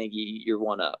got him. I think you're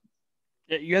one up."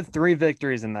 Yeah, you had 3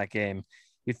 victories in that game.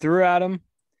 You threw at him,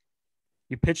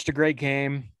 you pitched a great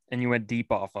game, and you went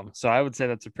deep off them. So I would say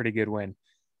that's a pretty good win.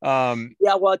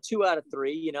 Yeah, well, 2 out of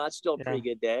 3, that's still a pretty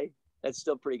good day. That's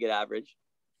still pretty good average.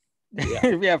 Yeah,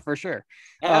 yeah, for sure.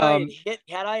 Had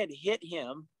I had hit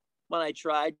him when I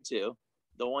tried to,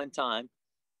 the one time,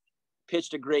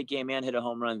 pitched a great game and hit a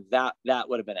home run, that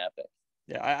would have been epic.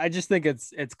 Yeah, I just think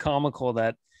it's comical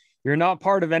that you're not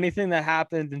part of anything that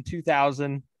happened in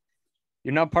 2000.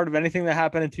 You're not part of anything that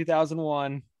happened in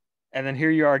 2001. And then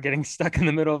here you are getting stuck in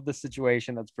the middle of the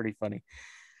situation. That's pretty funny.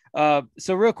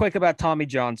 So real quick about Tommy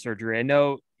John surgery. I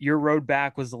know your road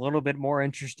back was a little bit more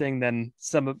interesting than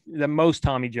most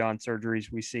Tommy John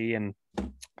surgeries we see. And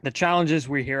the challenges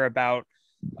we hear about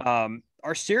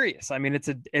are serious. I mean,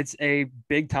 it's a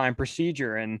big time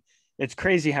procedure, and it's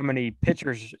crazy how many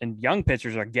pitchers and young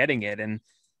pitchers are getting it. And,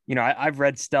 you know, I've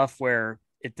read stuff where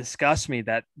it disgusts me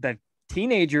that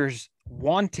teenagers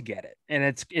want to get it. And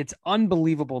it's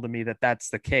unbelievable to me that that's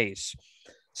the case.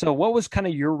 So what was kind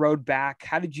of your road back?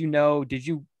 How did you know? Did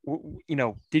you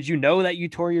know that you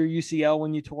tore your UCL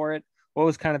when you tore it? What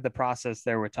was kind of the process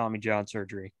there with Tommy John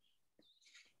surgery?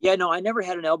 Yeah, no, I never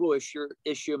had an elbow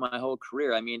issue my whole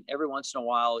career. I mean, every once in a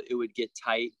while it would get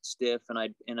tight, stiff, and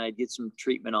I'd get some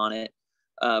treatment on it.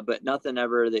 But nothing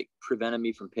ever that prevented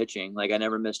me from pitching. Like I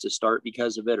never missed a start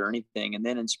because of it or anything. And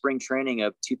then in spring training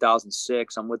of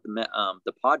 2006, I'm with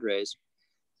the Padres,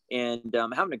 and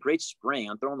I'm having a great spring.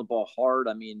 I'm throwing the ball hard.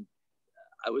 I mean,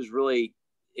 I was really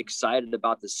excited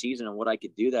about the season and what I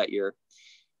could do that year.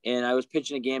 And I was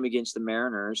pitching a game against the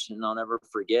Mariners, and I'll never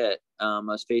forget. I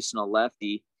was facing a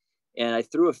lefty, and I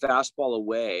threw a fastball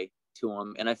away to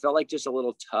him, and I felt like just a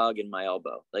little tug in my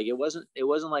elbow. Like it wasn't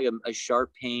like a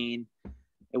sharp pain.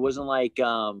 It wasn't like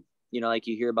like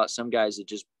you hear about some guys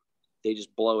that they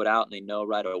just blow it out and they know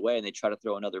right away, and they try to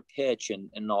throw another pitch and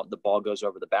the ball goes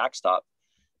over the backstop.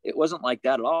 It wasn't like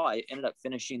that at all. I ended up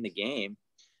finishing the game.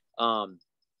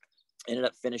 Ended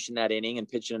up finishing that inning and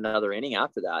pitching another inning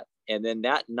after that. And then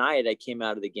that night I came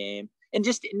out of the game and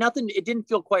just nothing, it didn't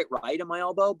feel quite right in my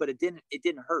elbow, but it didn't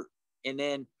hurt. And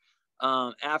then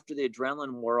after the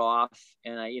adrenaline wore off,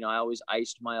 and I always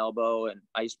iced my elbow and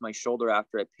iced my shoulder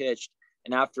after I pitched.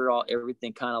 And after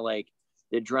everything kind of like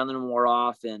the adrenaline wore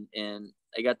off and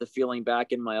I got the feeling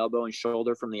back in my elbow and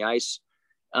shoulder from the ice.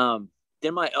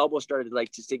 Then my elbow started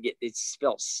it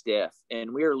felt stiff,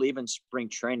 and we were leaving spring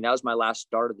training. That was my last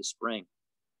start of the spring.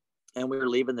 And we were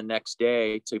leaving the next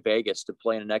day to Vegas to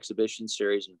play in an exhibition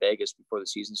series in Vegas before the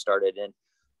season started. And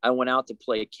I went out to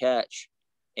play catch,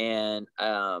 and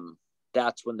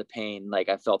that's when the pain, like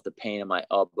I felt the pain in my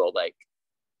elbow, like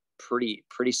pretty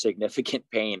significant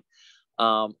pain.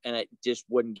 And it just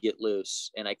wouldn't get loose,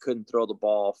 and I couldn't throw the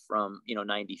ball from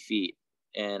 90 feet.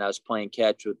 And I was playing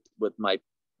catch with my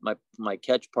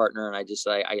catch partner, and I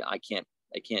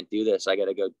can't do this. I got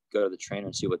to go to the trainer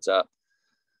and see what's up.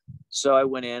 So I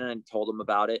went in and told him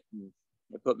about it, and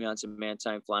they put me on some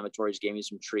anti-inflammatories, gave me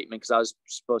some treatment because I was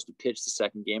supposed to pitch the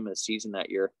second game of the season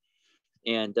that year,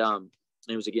 and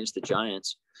it was against the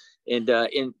Giants. And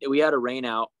we had a rain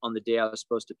out on the day I was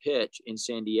supposed to pitch in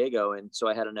San Diego, and so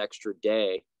I had an extra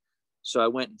day. So I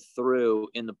went through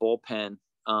in the bullpen,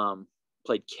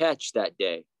 played catch that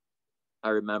day. I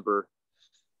remember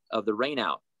of the rain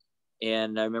out,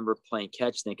 and I remember playing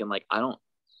catch thinking like,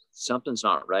 something's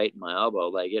not right in my elbow,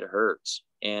 like it hurts.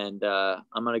 And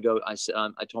I'm gonna go. I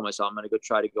told myself I'm gonna go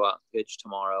try to go out and pitch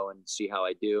tomorrow and see how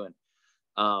I do. And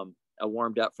I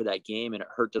warmed up for that game, and it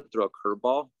hurt to throw a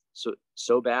curveball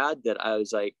so bad that I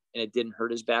was like, and it didn't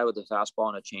hurt as bad with a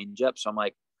fastball and a changeup. So I'm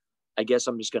like, I guess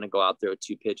I'm just gonna go out there with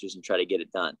 2 pitches and try to get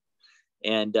it done.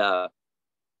 And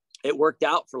it worked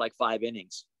out for like 5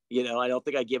 innings. I don't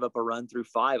think I gave up a run through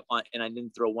 5 and I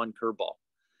didn't throw one curveball.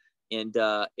 And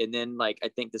then like, I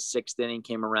think the 6th inning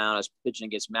came around, I was pitching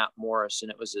against Matt Morris, and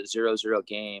it was a 0-0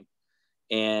 game.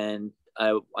 And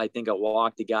I think I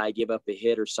walked the guy, gave up a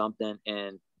hit or something.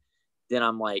 And then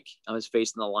I'm like, I was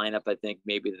facing the lineup, I think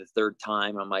maybe the 3rd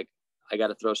time. I'm like, I got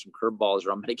to throw some curveballs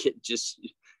or I'm going to get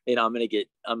I'm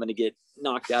going to get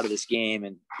knocked out of this game.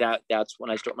 And that's when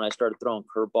I started throwing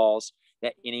curveballs.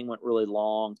 That inning went really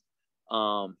long.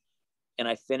 And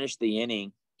I finished the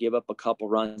inning, gave up a couple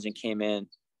runs, and came in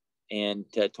and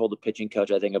told the pitching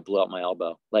coach, I think I blew out my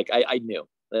elbow. Like I knew,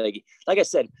 like I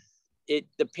said,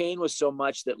 the pain was so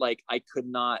much that like, I could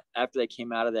not, after I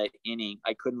came out of that inning,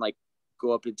 I couldn't like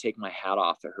go up and take my hat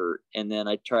off. It hurt. And then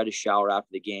I tried to shower after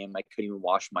the game. I couldn't even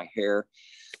wash my hair.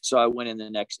 So I went in the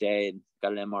next day and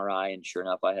got an MRI, and sure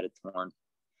enough, I had a torn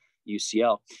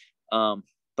UCL.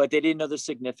 But they didn't know the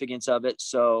significance of it.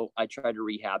 So I tried to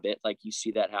rehab it. Like you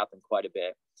see that happen quite a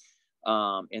bit.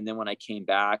 And then when I came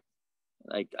back,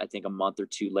 like I think a month or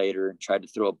 2 later, tried to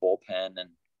throw a bullpen and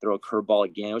throw a curveball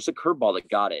again. It was the curveball that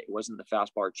got it. It wasn't the fastball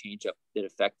or changeup that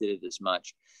affected it as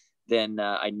much. Then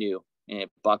I knew, and it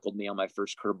buckled me on my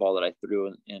first curveball that I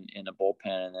threw in a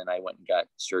bullpen. And then I went and got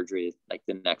surgery like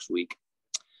the next week.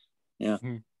 Yeah.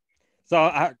 So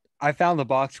I found the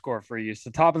box score for you.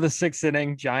 So top of the sixth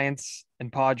inning, Giants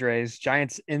and Padres.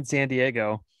 Giants in San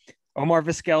Diego. Omar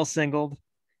Vizquel singled.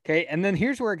 Okay, and then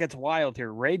here's where it gets wild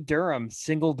here. Ray Durham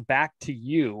singled back to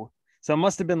you. So it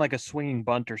must have been like a swinging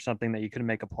bunt or something that you couldn't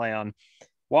make a play on.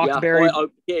 Walked Yeah. Barry.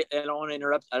 Okay. And I don't want to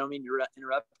interrupt. I don't mean to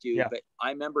interrupt you, Yeah. but I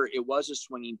remember it was a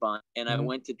swinging bunt, and I Mhm.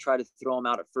 went to try to throw him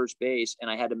out at first base, and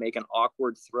I had to make an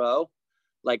awkward throw,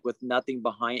 like with nothing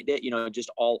behind it, just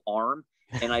all arm.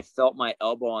 And I felt my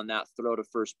elbow on that throw to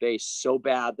first base so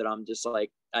bad that I'm just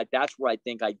like, that's where I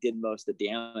think I did most of the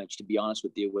damage, to be honest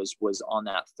with you, was on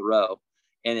that throw.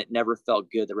 And it never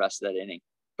felt good the rest of that inning.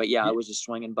 But yeah, it was a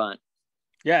swinging bunt.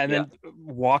 Yeah, and then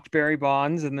walked Barry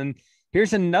Bonds, and then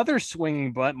here's another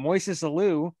swinging bunt. Moises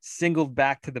Alou singled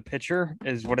back to the pitcher,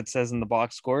 is what it says in the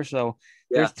box score. So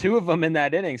there's two of them in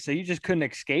that inning, so you just couldn't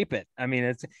escape it. I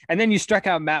mean, and then you struck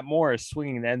out Matt Morris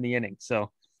swinging to end the inning.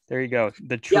 So there you go.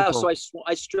 The trooper. Yeah, so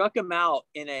I struck him out,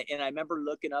 and I remember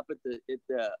looking up at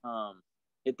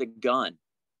the gun,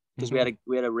 because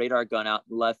we had a radar gun out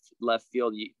in left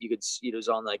field. You could see it was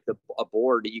on like a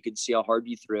board that you could see how hard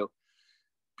you threw.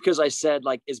 Because I said,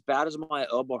 like, as bad as my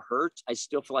elbow hurts, I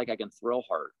still feel like I can throw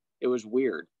hard. It was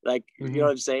weird. Like, you know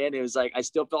what I'm saying? It was like, I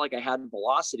still felt like I had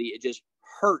velocity. It just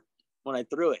hurt when I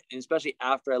threw it, and especially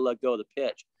after I let go of the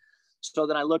pitch. So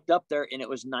then I looked up there, and it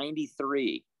was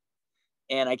 93.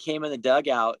 And I came in the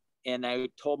dugout, and I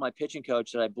told my pitching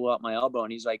coach that I blew out my elbow.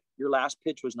 And he's like, your last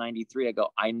pitch was 93. I go,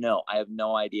 I know. I have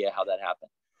no idea how that happened.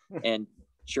 And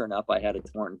sure enough, I had a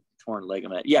torn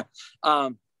ligament. Yeah.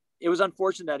 It was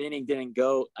unfortunate that inning didn't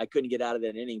go. I couldn't get out of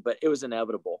that inning, but it was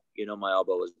inevitable. My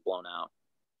elbow was blown out.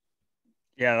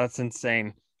 Yeah, that's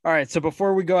insane. All right. So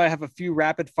before we go, I have a few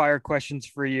rapid fire questions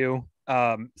for you.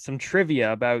 Some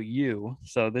trivia about you.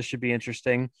 So this should be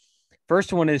interesting.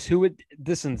 First one is some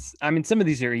of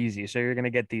these are easy, so you're going to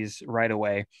get these right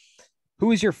away. Who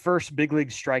was your first big league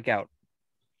strikeout?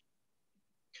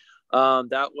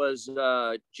 That was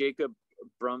Jacob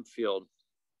Brumfield.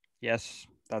 Yes,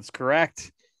 that's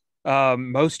correct.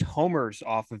 Most homers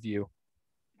off of you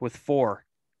with 4.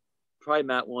 Probably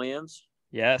Matt Williams.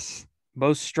 Yes.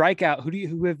 Most strikeout.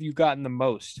 Who have you gotten the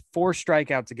most? 4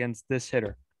 strikeouts against this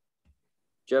hitter.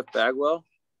 Jeff Bagwell.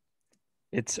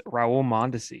 It's Raul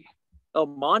Mondesi. Oh,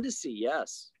 Mondesi,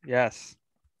 yes. Yes.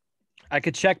 I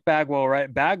could check Bagwell,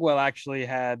 right? Bagwell actually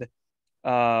had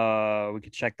we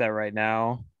could check that right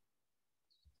now.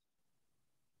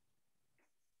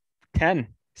 10.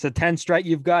 So 10 strike.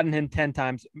 You've gotten him 10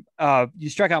 times. You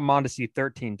struck out Mondesi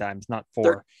 13 times, not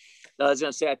 4. No, I was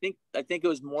gonna say I think it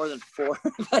was more than 4.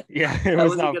 Yeah, I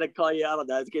wasn't gonna call you out on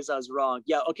that in case I was wrong.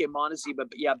 Yeah, okay, Mondesi, but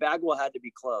yeah, Bagwell had to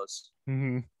be close.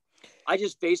 Mm-hmm. I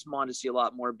just faced Mondesi a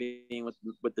lot more being with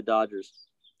the Dodgers.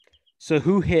 So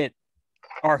who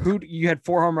you had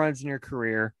 4 home runs in your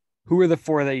career? Who were the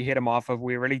 4 that you hit him off of?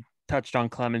 We already touched on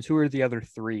Clemens. Who are the other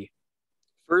 3?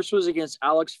 First was against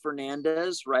Alex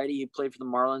Fernandez, righty. He played for the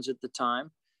Marlins at the time.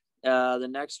 The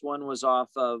next one was off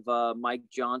of Mike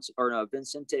Johnson, or no,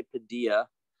 Vincente Padilla,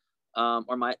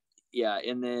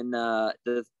 and then I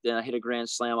hit a grand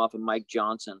slam off of Mike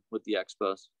Johnson with the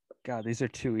Expos. God, these are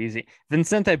too easy.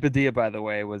 Vincente Padilla, by the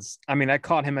way, I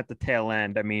caught him at the tail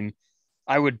end. I mean,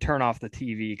 I would turn off the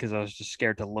TV because I was just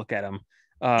scared to look at him.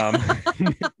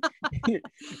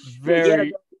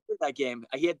 Very that game.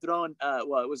 He had thrown it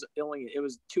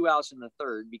was 2 outs in the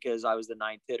third because I was the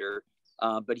 9th hitter.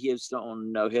 But he was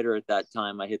thrown no hitter at that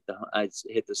time. I hit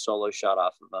the solo shot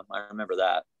off of him. I remember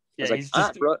that. Yeah,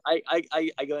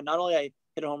 I go, not only I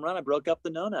hit a home run, I broke up the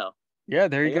no. Yeah,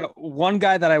 there you go. One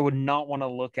guy that I would not want to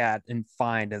look at and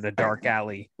find in a dark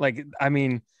alley. Like, I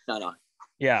mean, no.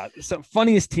 Yeah. So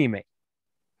funniest teammate.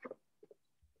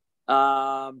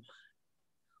 Well,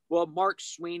 Mark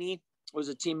Sweeney was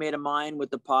a teammate of mine with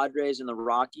the Padres and the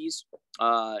Rockies.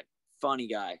 Funny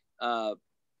guy.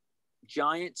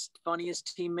 Giants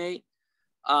funniest teammate.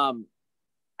 I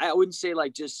wouldn't say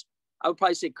I would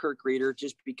probably say Kirk Reeder,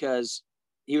 just because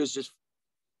he was just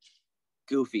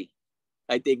goofy.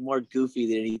 I think more goofy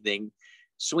than anything.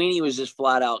 Sweeney was just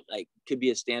flat out could be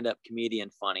a stand-up comedian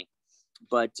funny.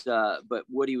 But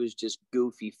Woody was just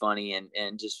goofy funny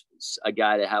and just a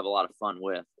guy to have a lot of fun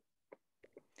with.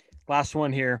 Last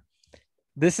one here.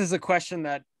 This is a question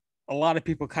that a lot of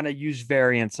people kind of use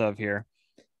variants of here.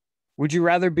 Would you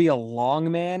rather be a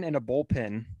long man in a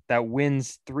bullpen that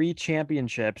wins 3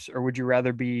 championships, or would you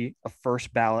rather be a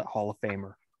first ballot Hall of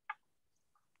Famer?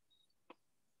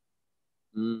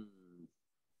 And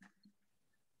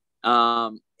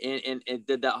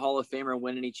did that Hall of Famer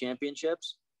win any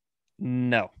championships?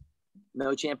 No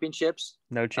championships.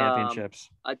 No championships.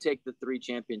 I take the 3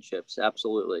 championships.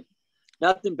 Absolutely.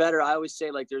 nothing better. I always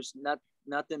say, like, there's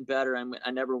nothing better.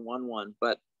 I never won one,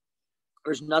 but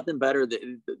there's nothing better.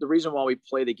 The reason why we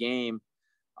play the game,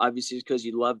 obviously, is because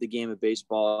you love the game of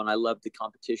baseball, and I love the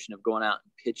competition of going out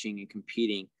and pitching and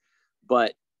competing.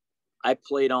 But I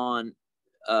played on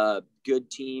good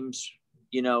teams,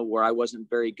 where I wasn't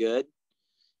very good,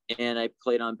 and I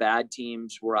played on bad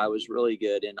teams where I was really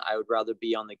good. And I would rather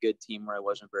be on the good team where I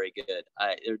wasn't very good.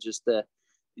 They're just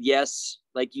yes,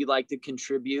 like, you like to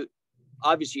contribute.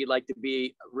 Obviously, you'd like to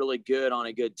be really good on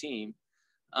a good team,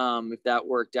 if that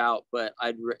worked out. But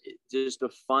just the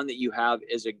fun that you have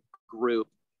as a group.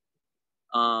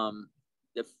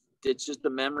 It's just the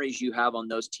memories you have on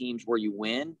those teams where you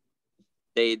win.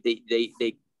 They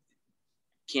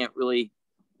can't really,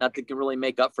 nothing can really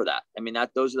make up for that. I mean,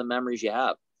 those are the memories you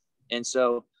have. And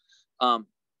so,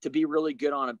 to be really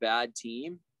good on a bad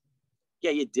team,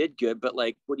 yeah, you did good, but,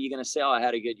 like, what are you going to say? Oh, I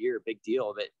had a good year. Big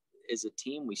deal. But as a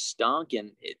team, we stunk,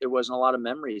 and there wasn't a lot of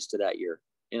memories to that year,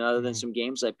 other than some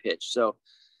games I pitched. So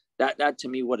that to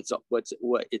me, what it's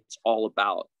all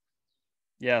about.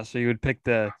 Yeah. So you would pick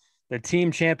the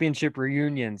team championship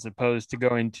reunions opposed to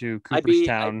going to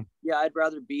Cooperstown. I'd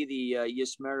rather be the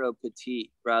Yasmero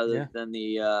Petit rather than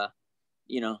the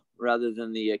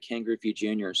Ken Griffey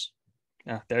Juniors.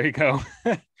 Yeah, there you go.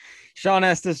 Shawn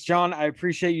Estes. John, I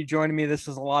appreciate you joining me. This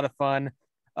was a lot of fun.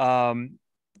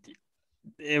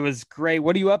 It was great.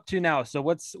 What are you up to now? So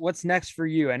what's next for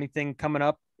you? Anything coming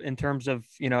up in terms of,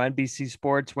 NBC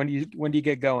sports? When do you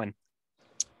get going?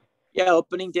 Yeah,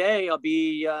 opening day, I'll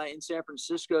be in San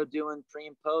Francisco doing pre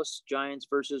and post Giants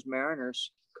versus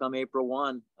Mariners come April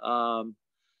 1.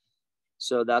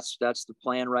 So that's the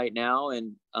plan right now.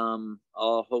 And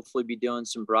I'll hopefully be doing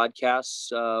some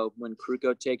broadcasts when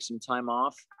Kruko takes some time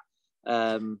off.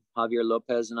 Javier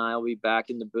Lopez and I will be back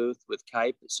in the booth with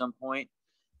Kipe at some point.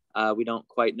 We don't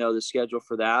quite know the schedule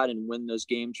for that and when those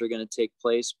games are going to take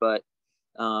place, but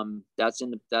that's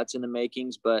in the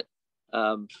makings. But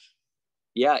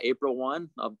April 1,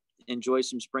 I'll enjoy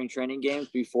some spring training games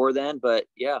before then. But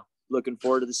looking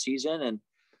forward to the season, and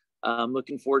I'm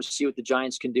looking forward to see what the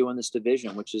Giants can do in this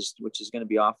division, which is going to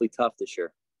be awfully tough this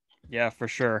year. Yeah, for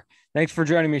sure. Thanks for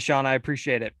joining me, Shawn. I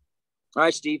appreciate it. All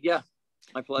right, Steve. Yeah,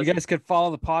 my pleasure. You guys could follow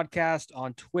the podcast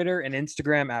on Twitter and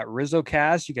Instagram at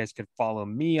RizzoCast. You guys could follow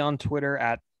me on Twitter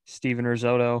at Steven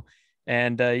Rissotto.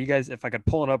 And you guys, if I could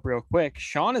pull it up real quick,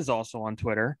 Shawn is also on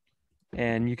Twitter,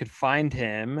 and you could find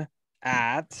him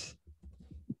at,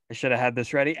 I should have had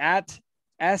this ready, at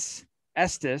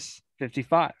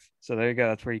Estes55. So there you go.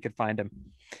 That's where you could find him.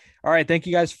 All right. Thank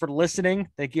you guys for listening.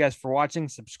 Thank you guys for watching.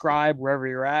 Subscribe wherever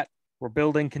you're at. We're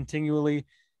building continually,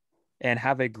 and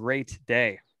have a great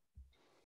day.